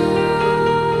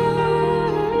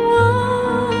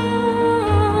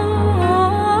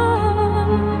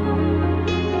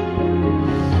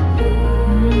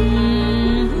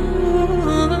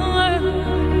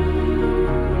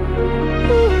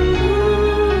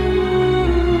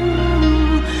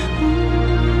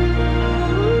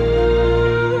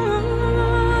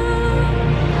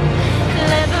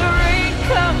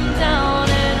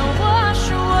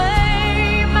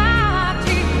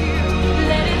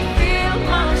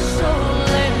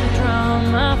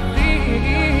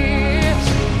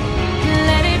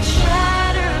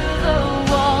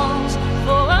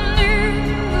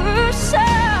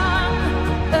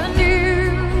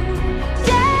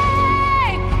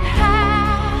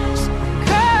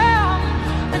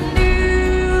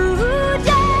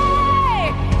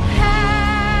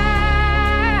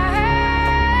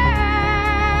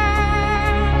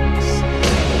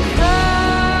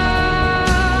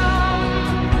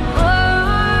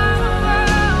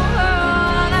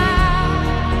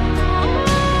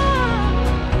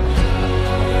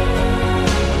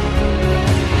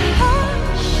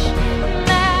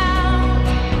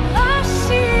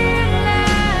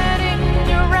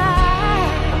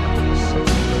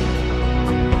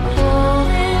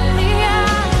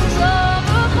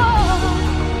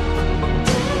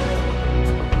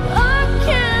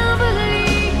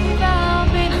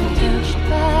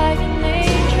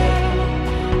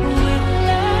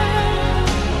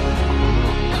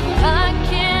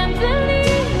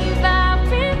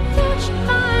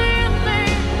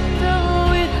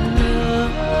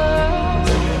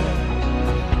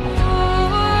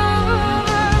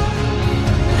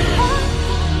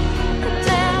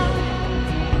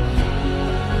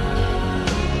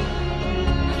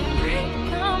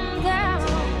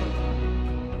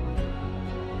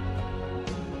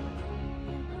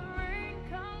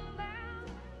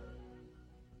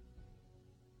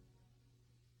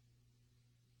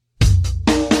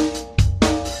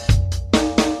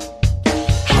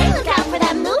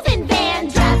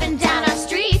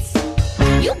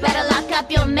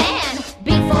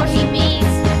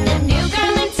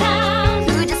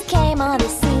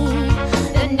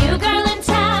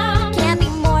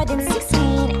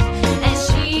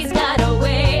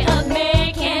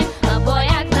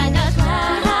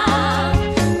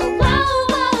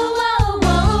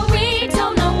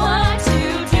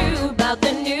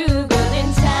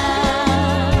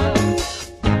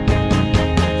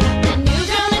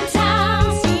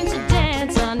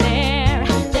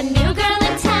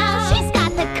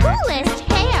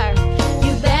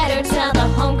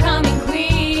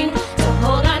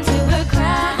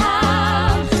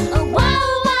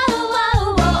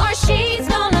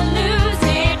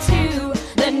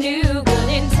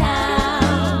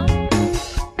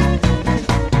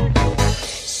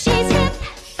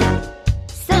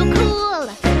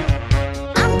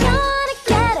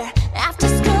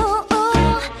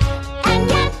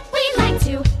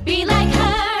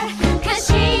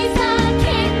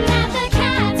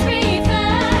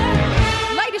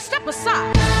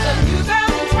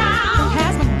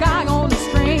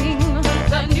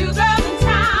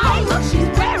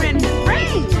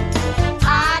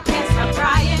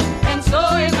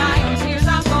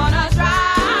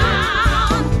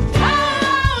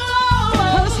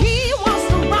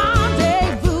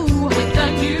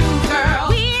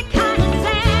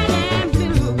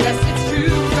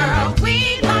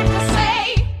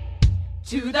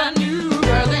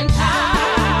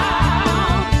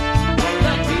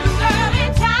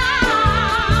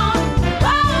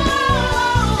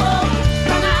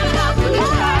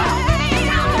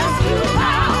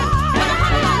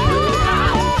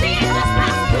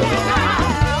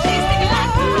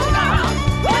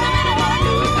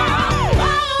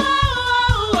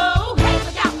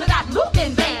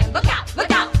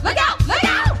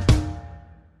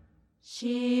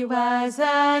 was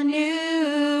a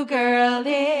new girl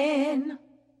in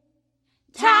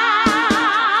town.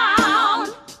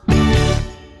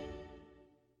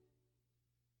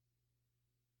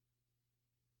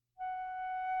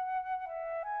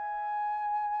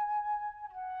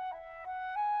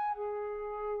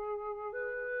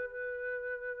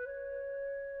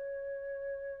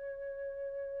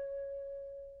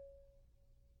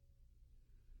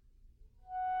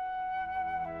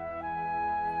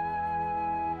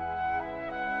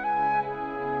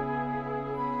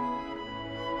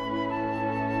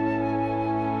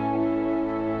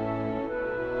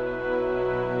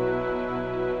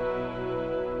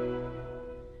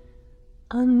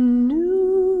 A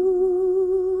new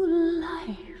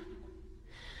life,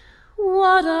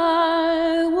 what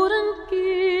I wouldn't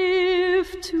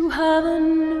give to have a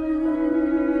new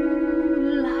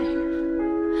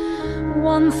life.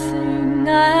 One thing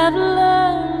I have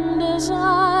learned as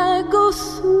I go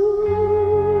through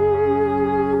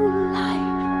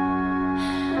life,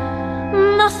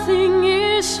 nothing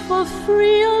is for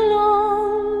free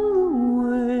along the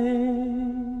way.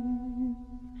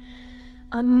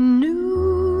 A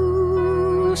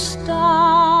new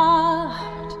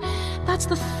start, that's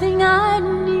the thing I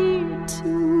need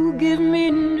to give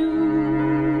me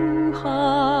new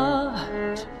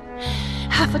heart.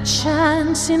 Half a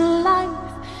chance in life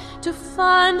to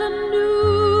find a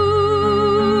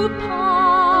new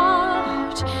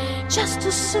part, just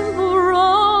a simple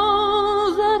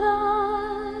role that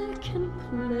I can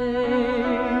play.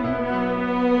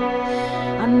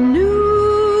 A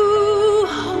new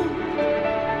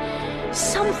hope,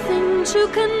 something to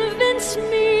convince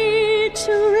me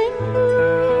to renew.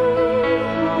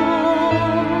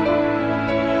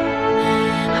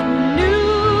 A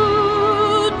new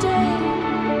day,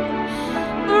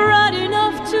 bright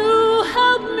enough to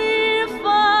help me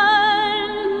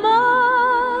find my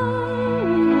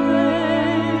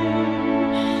way.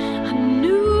 A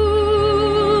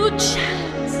new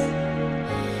chance,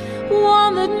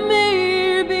 one that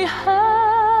maybe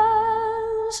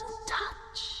has a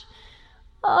touch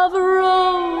of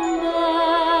romance.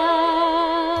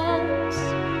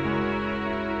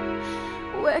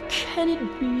 Where can it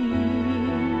be?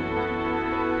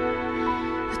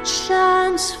 The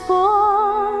chance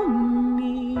for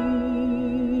me.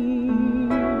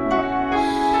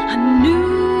 A new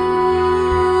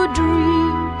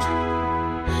dream,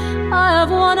 I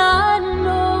have one I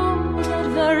know that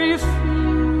very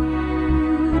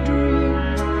few dream.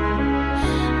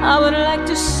 I would like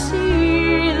to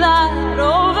see that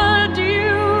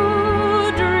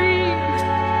overdue dream,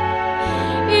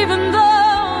 even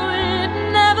though it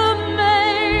never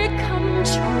may come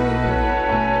true.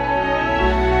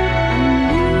 A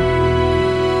new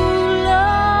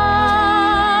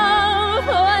love,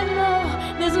 oh, I know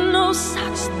there's no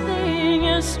such thing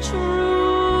as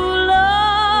true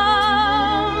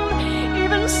love.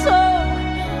 Even so,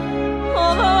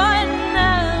 although I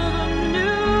never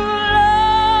knew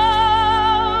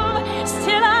love,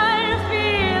 still I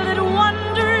feel it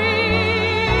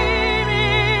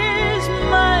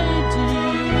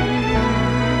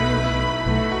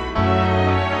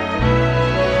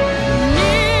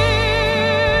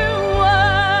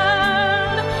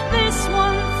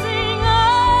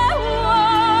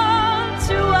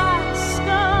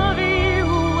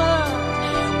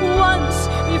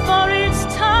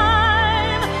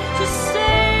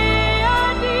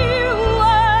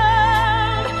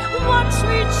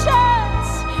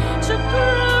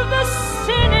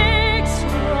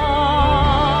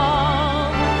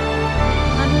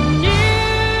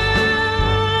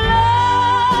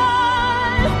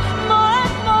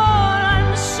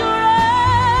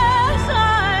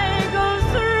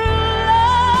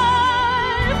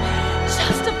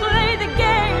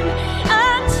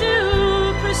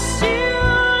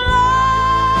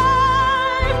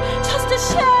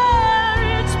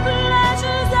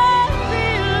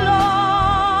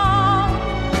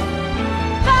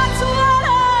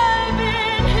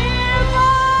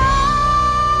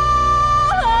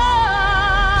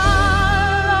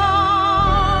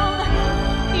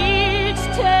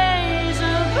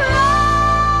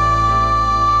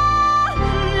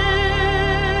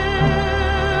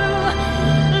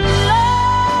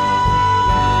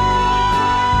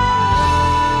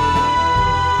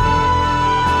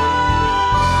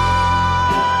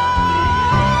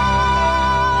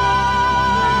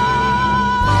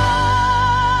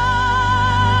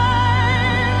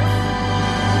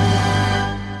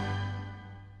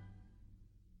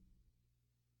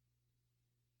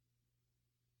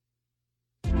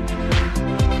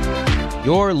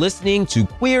You're listening to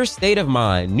Queer State of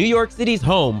Mind, New York City's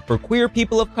home for queer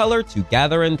people of color to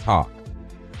gather and talk.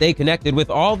 Stay connected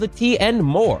with all the tea and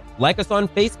more. Like us on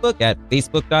Facebook at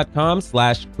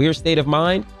facebook.com/Queer State of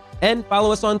Mind and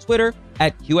follow us on Twitter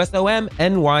at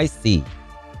QSOMNYC.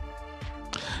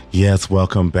 Yes,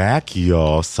 welcome back,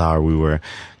 y'all. Sorry, we were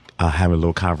having a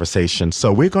little conversation.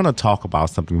 So we're going to talk about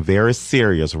something very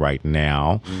serious right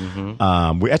now.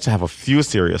 We actually have a few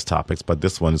serious topics, but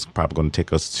this one is probably going to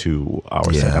take us to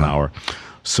our second hour.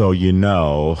 So,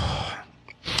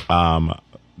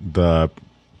 the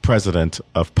president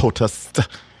of POTUS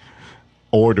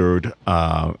ordered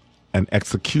an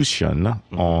execution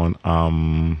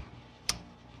on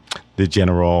the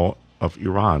general of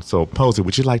Iran. So, Posey,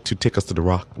 would you like to take us to the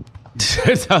rock?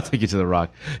 I'll take you to the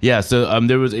rock. Yeah, so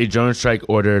there was a drone strike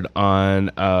ordered on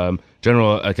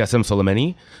General Qasem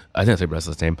Soleimani. I think that's the rest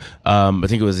of his name. I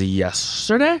think it was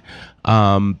yesterday.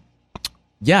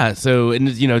 Yeah, so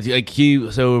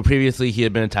previously he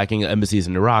had been attacking embassies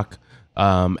in Iraq,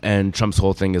 and Trump's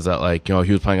whole thing is that he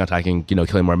was planning on attacking,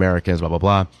 killing more Americans, blah blah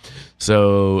blah.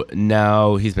 So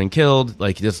now he's been killed.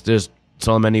 There's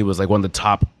Soleimani was one of the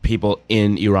top people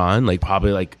in Iran. I've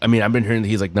been hearing that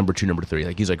he's number 2, number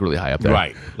 3. He's really high up there.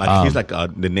 Right. He's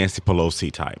the Nancy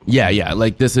Pelosi type. Yeah.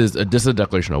 This is a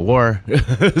declaration of war.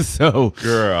 So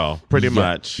girl, pretty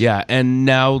much. Yeah. And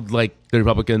now the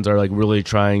Republicans are really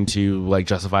trying to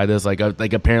justify this.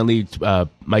 Apparently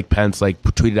Mike Pence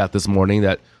tweeted out this morning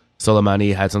that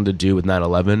Soleimani had something to do with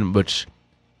 9/11, which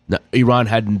Iran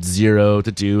had zero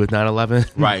to do with 9/11.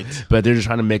 Right. But they're just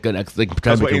trying to make That's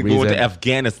why we go to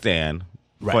Afghanistan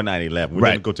for 9/11. We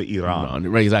didn't go to Iran.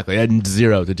 Right, exactly. It had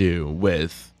zero to do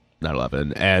with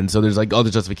 9/11. And so there's all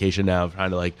the justification now of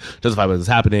trying to justify what is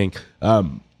happening.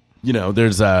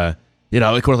 There's of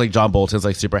course John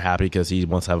Bolton's super happy because he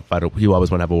wants to have a fight. He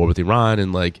always want to have a war with Iran,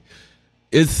 and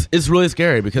it's really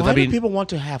scary because Why do people want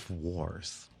to have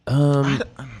wars?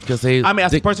 Because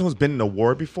as a person who's been in a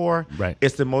war before, right,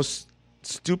 it's the most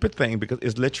stupid thing because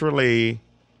it's literally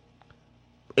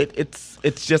it's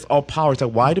just all power. It's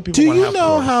why do people? Do want to you have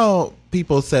know wars? how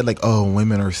people said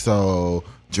women are so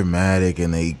dramatic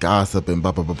and they gossip and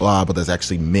blah blah blah blah, but there's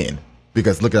actually men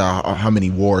because look at how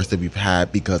many wars that we've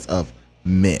had because of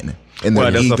men and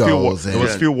their egos. There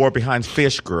was a few war behind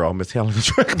Fish Girl, Miss Helen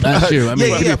Trick. That's true. I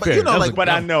mean, but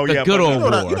I know, the good old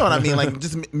war. You know what I mean?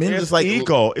 Just men, it's just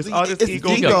ego. It's all this ego.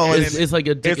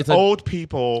 It's old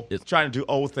people trying to do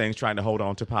old things, trying to hold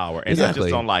on to power, and they just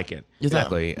don't like it.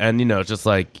 Exactly, yeah. And it's just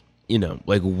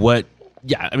what?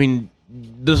 Yeah, I mean,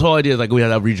 this whole idea is we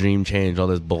had a regime change, all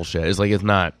this bullshit. It's it's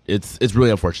not. It's really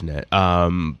unfortunate.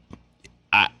 I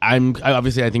think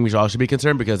we should all should be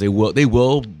concerned because they will.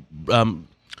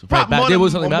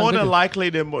 More than likely,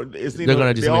 they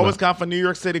always come from New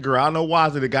York City, girl. I don't know why.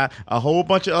 So they got a whole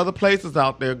bunch of other places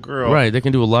out there, girl. Right, they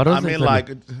can do a lot of.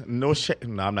 No shit.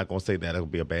 No, I'm not gonna say that. It'll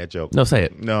be a bad joke. No, say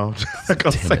it. No, I'm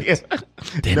gonna say it.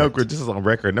 No, girl, this is on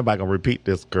record. Nobody gonna repeat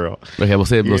this, girl. Okay, we'll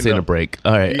say it. We'll say in a break.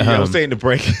 All right, we'll say in the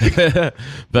break.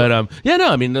 But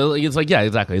it's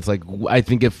exactly. It's I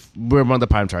think if we're one of the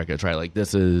prime targets, right?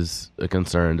 This is a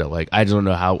concern that I don't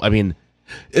know how. I mean.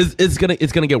 It's gonna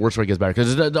get worse before it gets better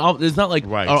because it's not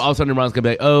right. all of a sudden Iran's gonna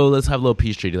be oh, let's have a little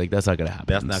peace treaty. That's not gonna happen.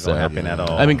 That's not gonna happen at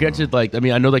all. I mean, granted, I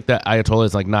know that Ayatollah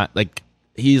is not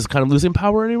he's kind of losing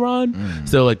power in Iran,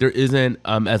 so there isn't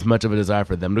as much of a desire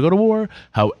for them to go to war.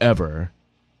 However,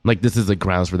 this is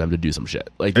grounds for them to do some shit.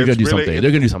 They're gonna do something.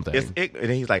 They're gonna do something.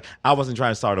 And he's I wasn't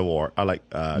trying to start a war.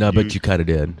 No, but you kind of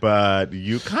did. But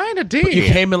you kind of did. But you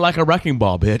came in like a wrecking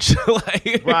ball, bitch.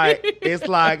 Right. It's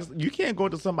you can't go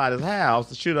to somebody's house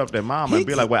to shoot up their mama and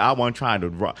be well, I wasn't trying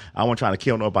to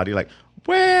kill nobody.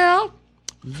 Well,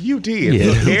 you did. Yeah.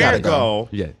 So there you go.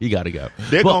 Yeah, you gotta go.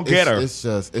 They're gonna get her. It's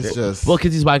just. Well,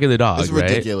 because he's whacking the dog. It's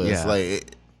ridiculous. Right? Yeah.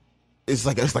 It's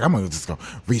I'm just gonna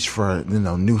reach for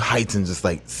new heights and just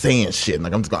saying shit. And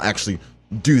I'm just gonna actually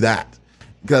do that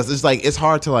because it's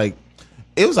hard to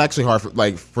It was actually hard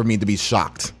for me to be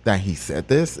shocked that he said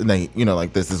this and that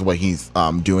this is what he's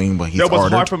doing. What he's ordered. It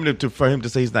was hard for him to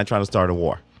say he's not trying to start a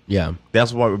war. Yeah,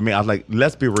 that's what I mean. I was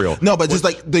let's be real. No, but just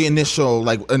the initial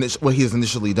what he has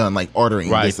initially done,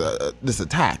 ordering this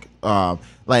attack. I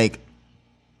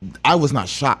was not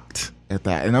shocked at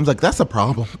that, and I was that's a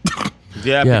problem.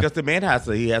 Yeah, because the man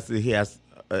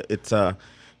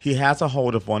he has a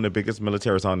hold of one of the biggest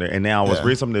militaries on there. And now I was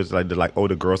reading something that's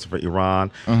the girls for Iran,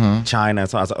 China.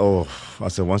 So I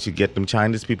said, once you get them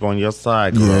Chinese people on your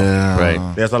side, girl,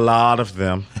 right? There's a lot of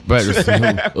them, right? There's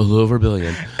a little over a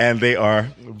billion, and they are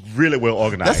really well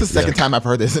organized. That's the second time I've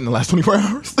heard this in the last 24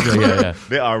 hours. Yeah.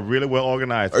 They are really well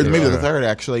organized. Or maybe the third,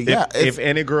 actually. Yeah. If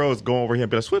any girl is going over here and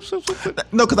be like, swip, swip, swip, swip.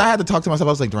 No, because I had to talk to myself.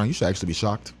 I was like, Duran, you should actually be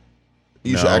shocked.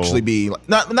 You should No. actually be like,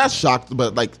 not shocked,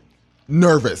 but like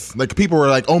nervous. Like people were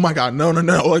like, "Oh my god, no!"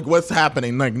 Like what's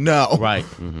happening? Like no, Right.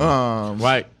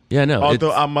 Right. Yeah, no. Although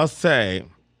it's- I must say,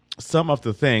 some of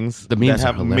the things The memes that are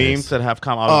have hilarious. memes that have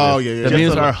come out Oh, of this, yeah, yeah. The just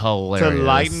memes to- are hilarious. To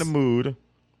lighten the mood,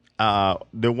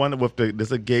 the one with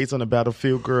there's a gaze on the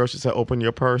battlefield girl. She said, "Open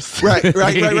your purse." right.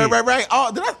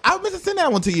 Oh, I meant to send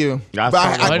that one to you. I But saw Oh,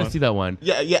 I that didn't see that one.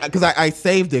 yeah, because I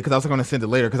saved it because I was going to send it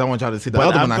later because I want y'all to see the But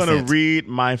other I'm one I gonna sent. read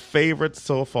my favorite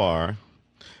so far.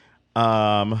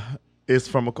 It's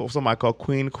from somebody called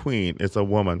Queen. It's a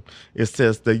woman. It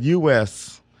says the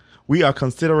U.S. we are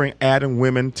considering adding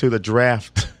women to the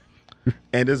draft.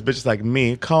 And this bitch is like,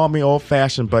 me, call me old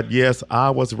fashioned, but yes, I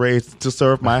was raised to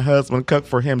serve my husband, cook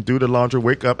for him, do the laundry,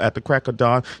 wake up at the crack of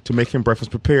dawn to make him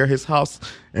breakfast, prepare his house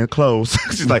and clothes.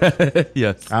 She's like,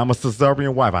 Yes. I'm a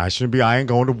Caesarean wife. I shouldn't be. I ain't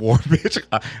going to war, bitch.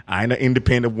 I ain't an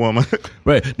independent woman.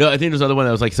 Right. No, I think there's another one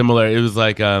that was like similar. It was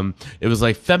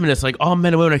like feminists, like all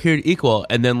men and women are here equal.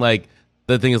 And then like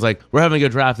the thing is like, we're having a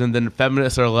draft, and then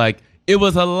feminists are like, it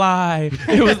was a lie.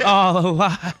 It was all a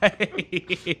lie.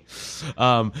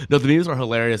 No, the memes are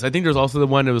hilarious. I think there's also the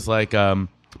one that was like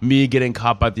me getting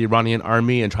caught by the Iranian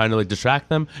army and trying to like distract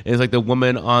them. And it's like the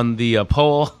woman on the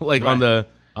pole, like on the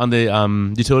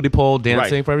utility pole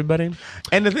dancing Right. for everybody.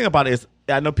 And the thing about it is,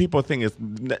 I know people think is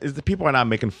the people are not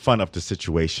making fun of the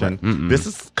situation. This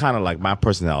is kind of like my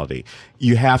personality.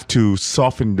 You have to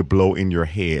soften the blow in your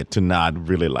head to not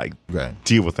really like Right.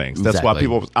 deal with things. That's why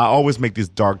Exactly. I always make these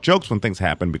dark jokes when things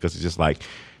happen because it's just like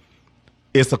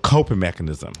it's a coping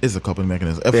mechanism. It's a coping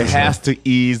mechanism. It has to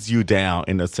ease you down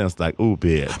in the sense like, ooh,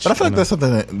 bitch. But I feel like that's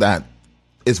something that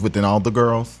is within all the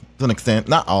girls to an extent.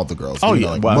 Not all the girls. Oh you yeah,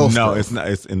 know, like well most no, girls. it's not.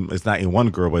 It's not in one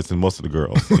girl, but it's in most of the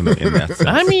girls. In that sense.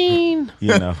 I mean,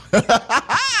 You know,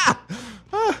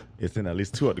 it's in at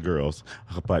least two of the girls,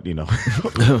 but you know,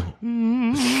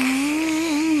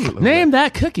 name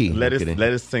that cookie. let Kidding.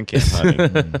 it sink in, honey.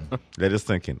 Let it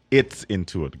sink in. It's in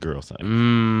two of the girls,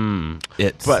 honey.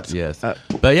 It's But, yes, uh,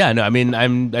 but yeah, no. I mean, I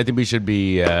think we should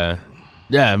be. Yeah,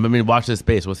 I mean, watch this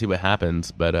space. We'll see what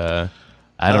happens. But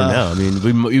I don't know.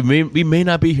 I mean, we may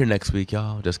not be here next week,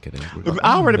 y'all. Just kidding.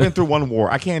 I already been through one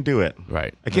war. I can't do it.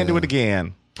 Right. I can't do it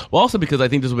again. Well, also because I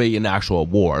think this will be an actual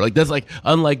war. Like that's like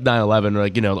unlike 9/11, or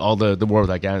like all the war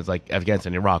with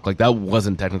Afghanistan, Iraq. Like that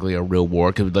wasn't technically a real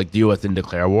war because like the U.S. didn't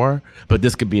declare war, but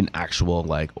this could be an actual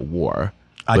like war.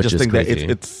 I which just is think crazy.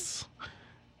 that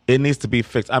it needs to be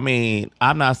fixed. I mean,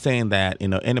 I'm not saying that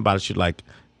anybody should like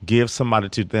give somebody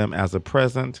to them as a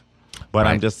present, but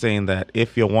I'm Right. just saying that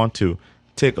if you want to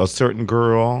take a certain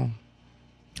girl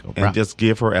and just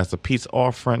give her as a peace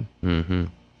offering,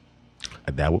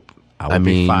 that would I would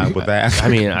be fine with that. I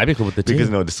mean, I'd be cool with the because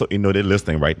team. they're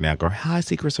listening right now. Go, hi,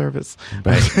 Secret Service.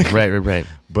 Right.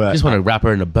 But I just want to wrap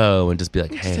her in a bow and just be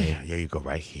like, hey, There you go,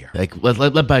 right here. like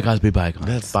let bygones be bygones.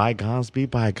 Let bygones be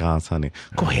bygones, honey.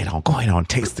 Go ahead on,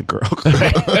 taste the girl.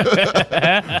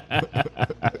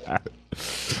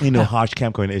 Hodge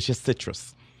Camco, it's just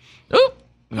citrus. Ooh.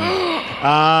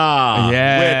 Ah,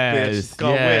 Yes, wit, bitch.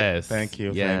 Go yes, wit. Thank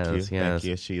you. yes. Thank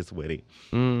you. She is witty.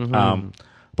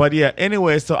 But yeah,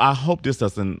 anyway, so I hope this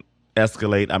doesn't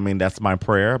escalate. I mean, that's my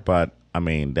prayer, but I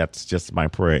mean, that's just my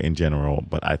prayer in general.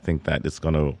 But I think that it's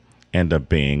going to end up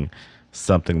being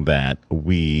something that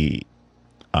we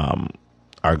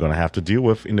are going to have to deal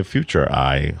with in the future.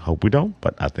 I hope we don't,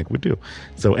 but I think we do.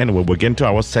 So anyway, we're getting to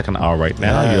our second hour right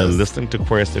now. Yes. You're listening to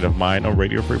Queer State of Mind on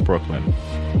Radio Free Brooklyn.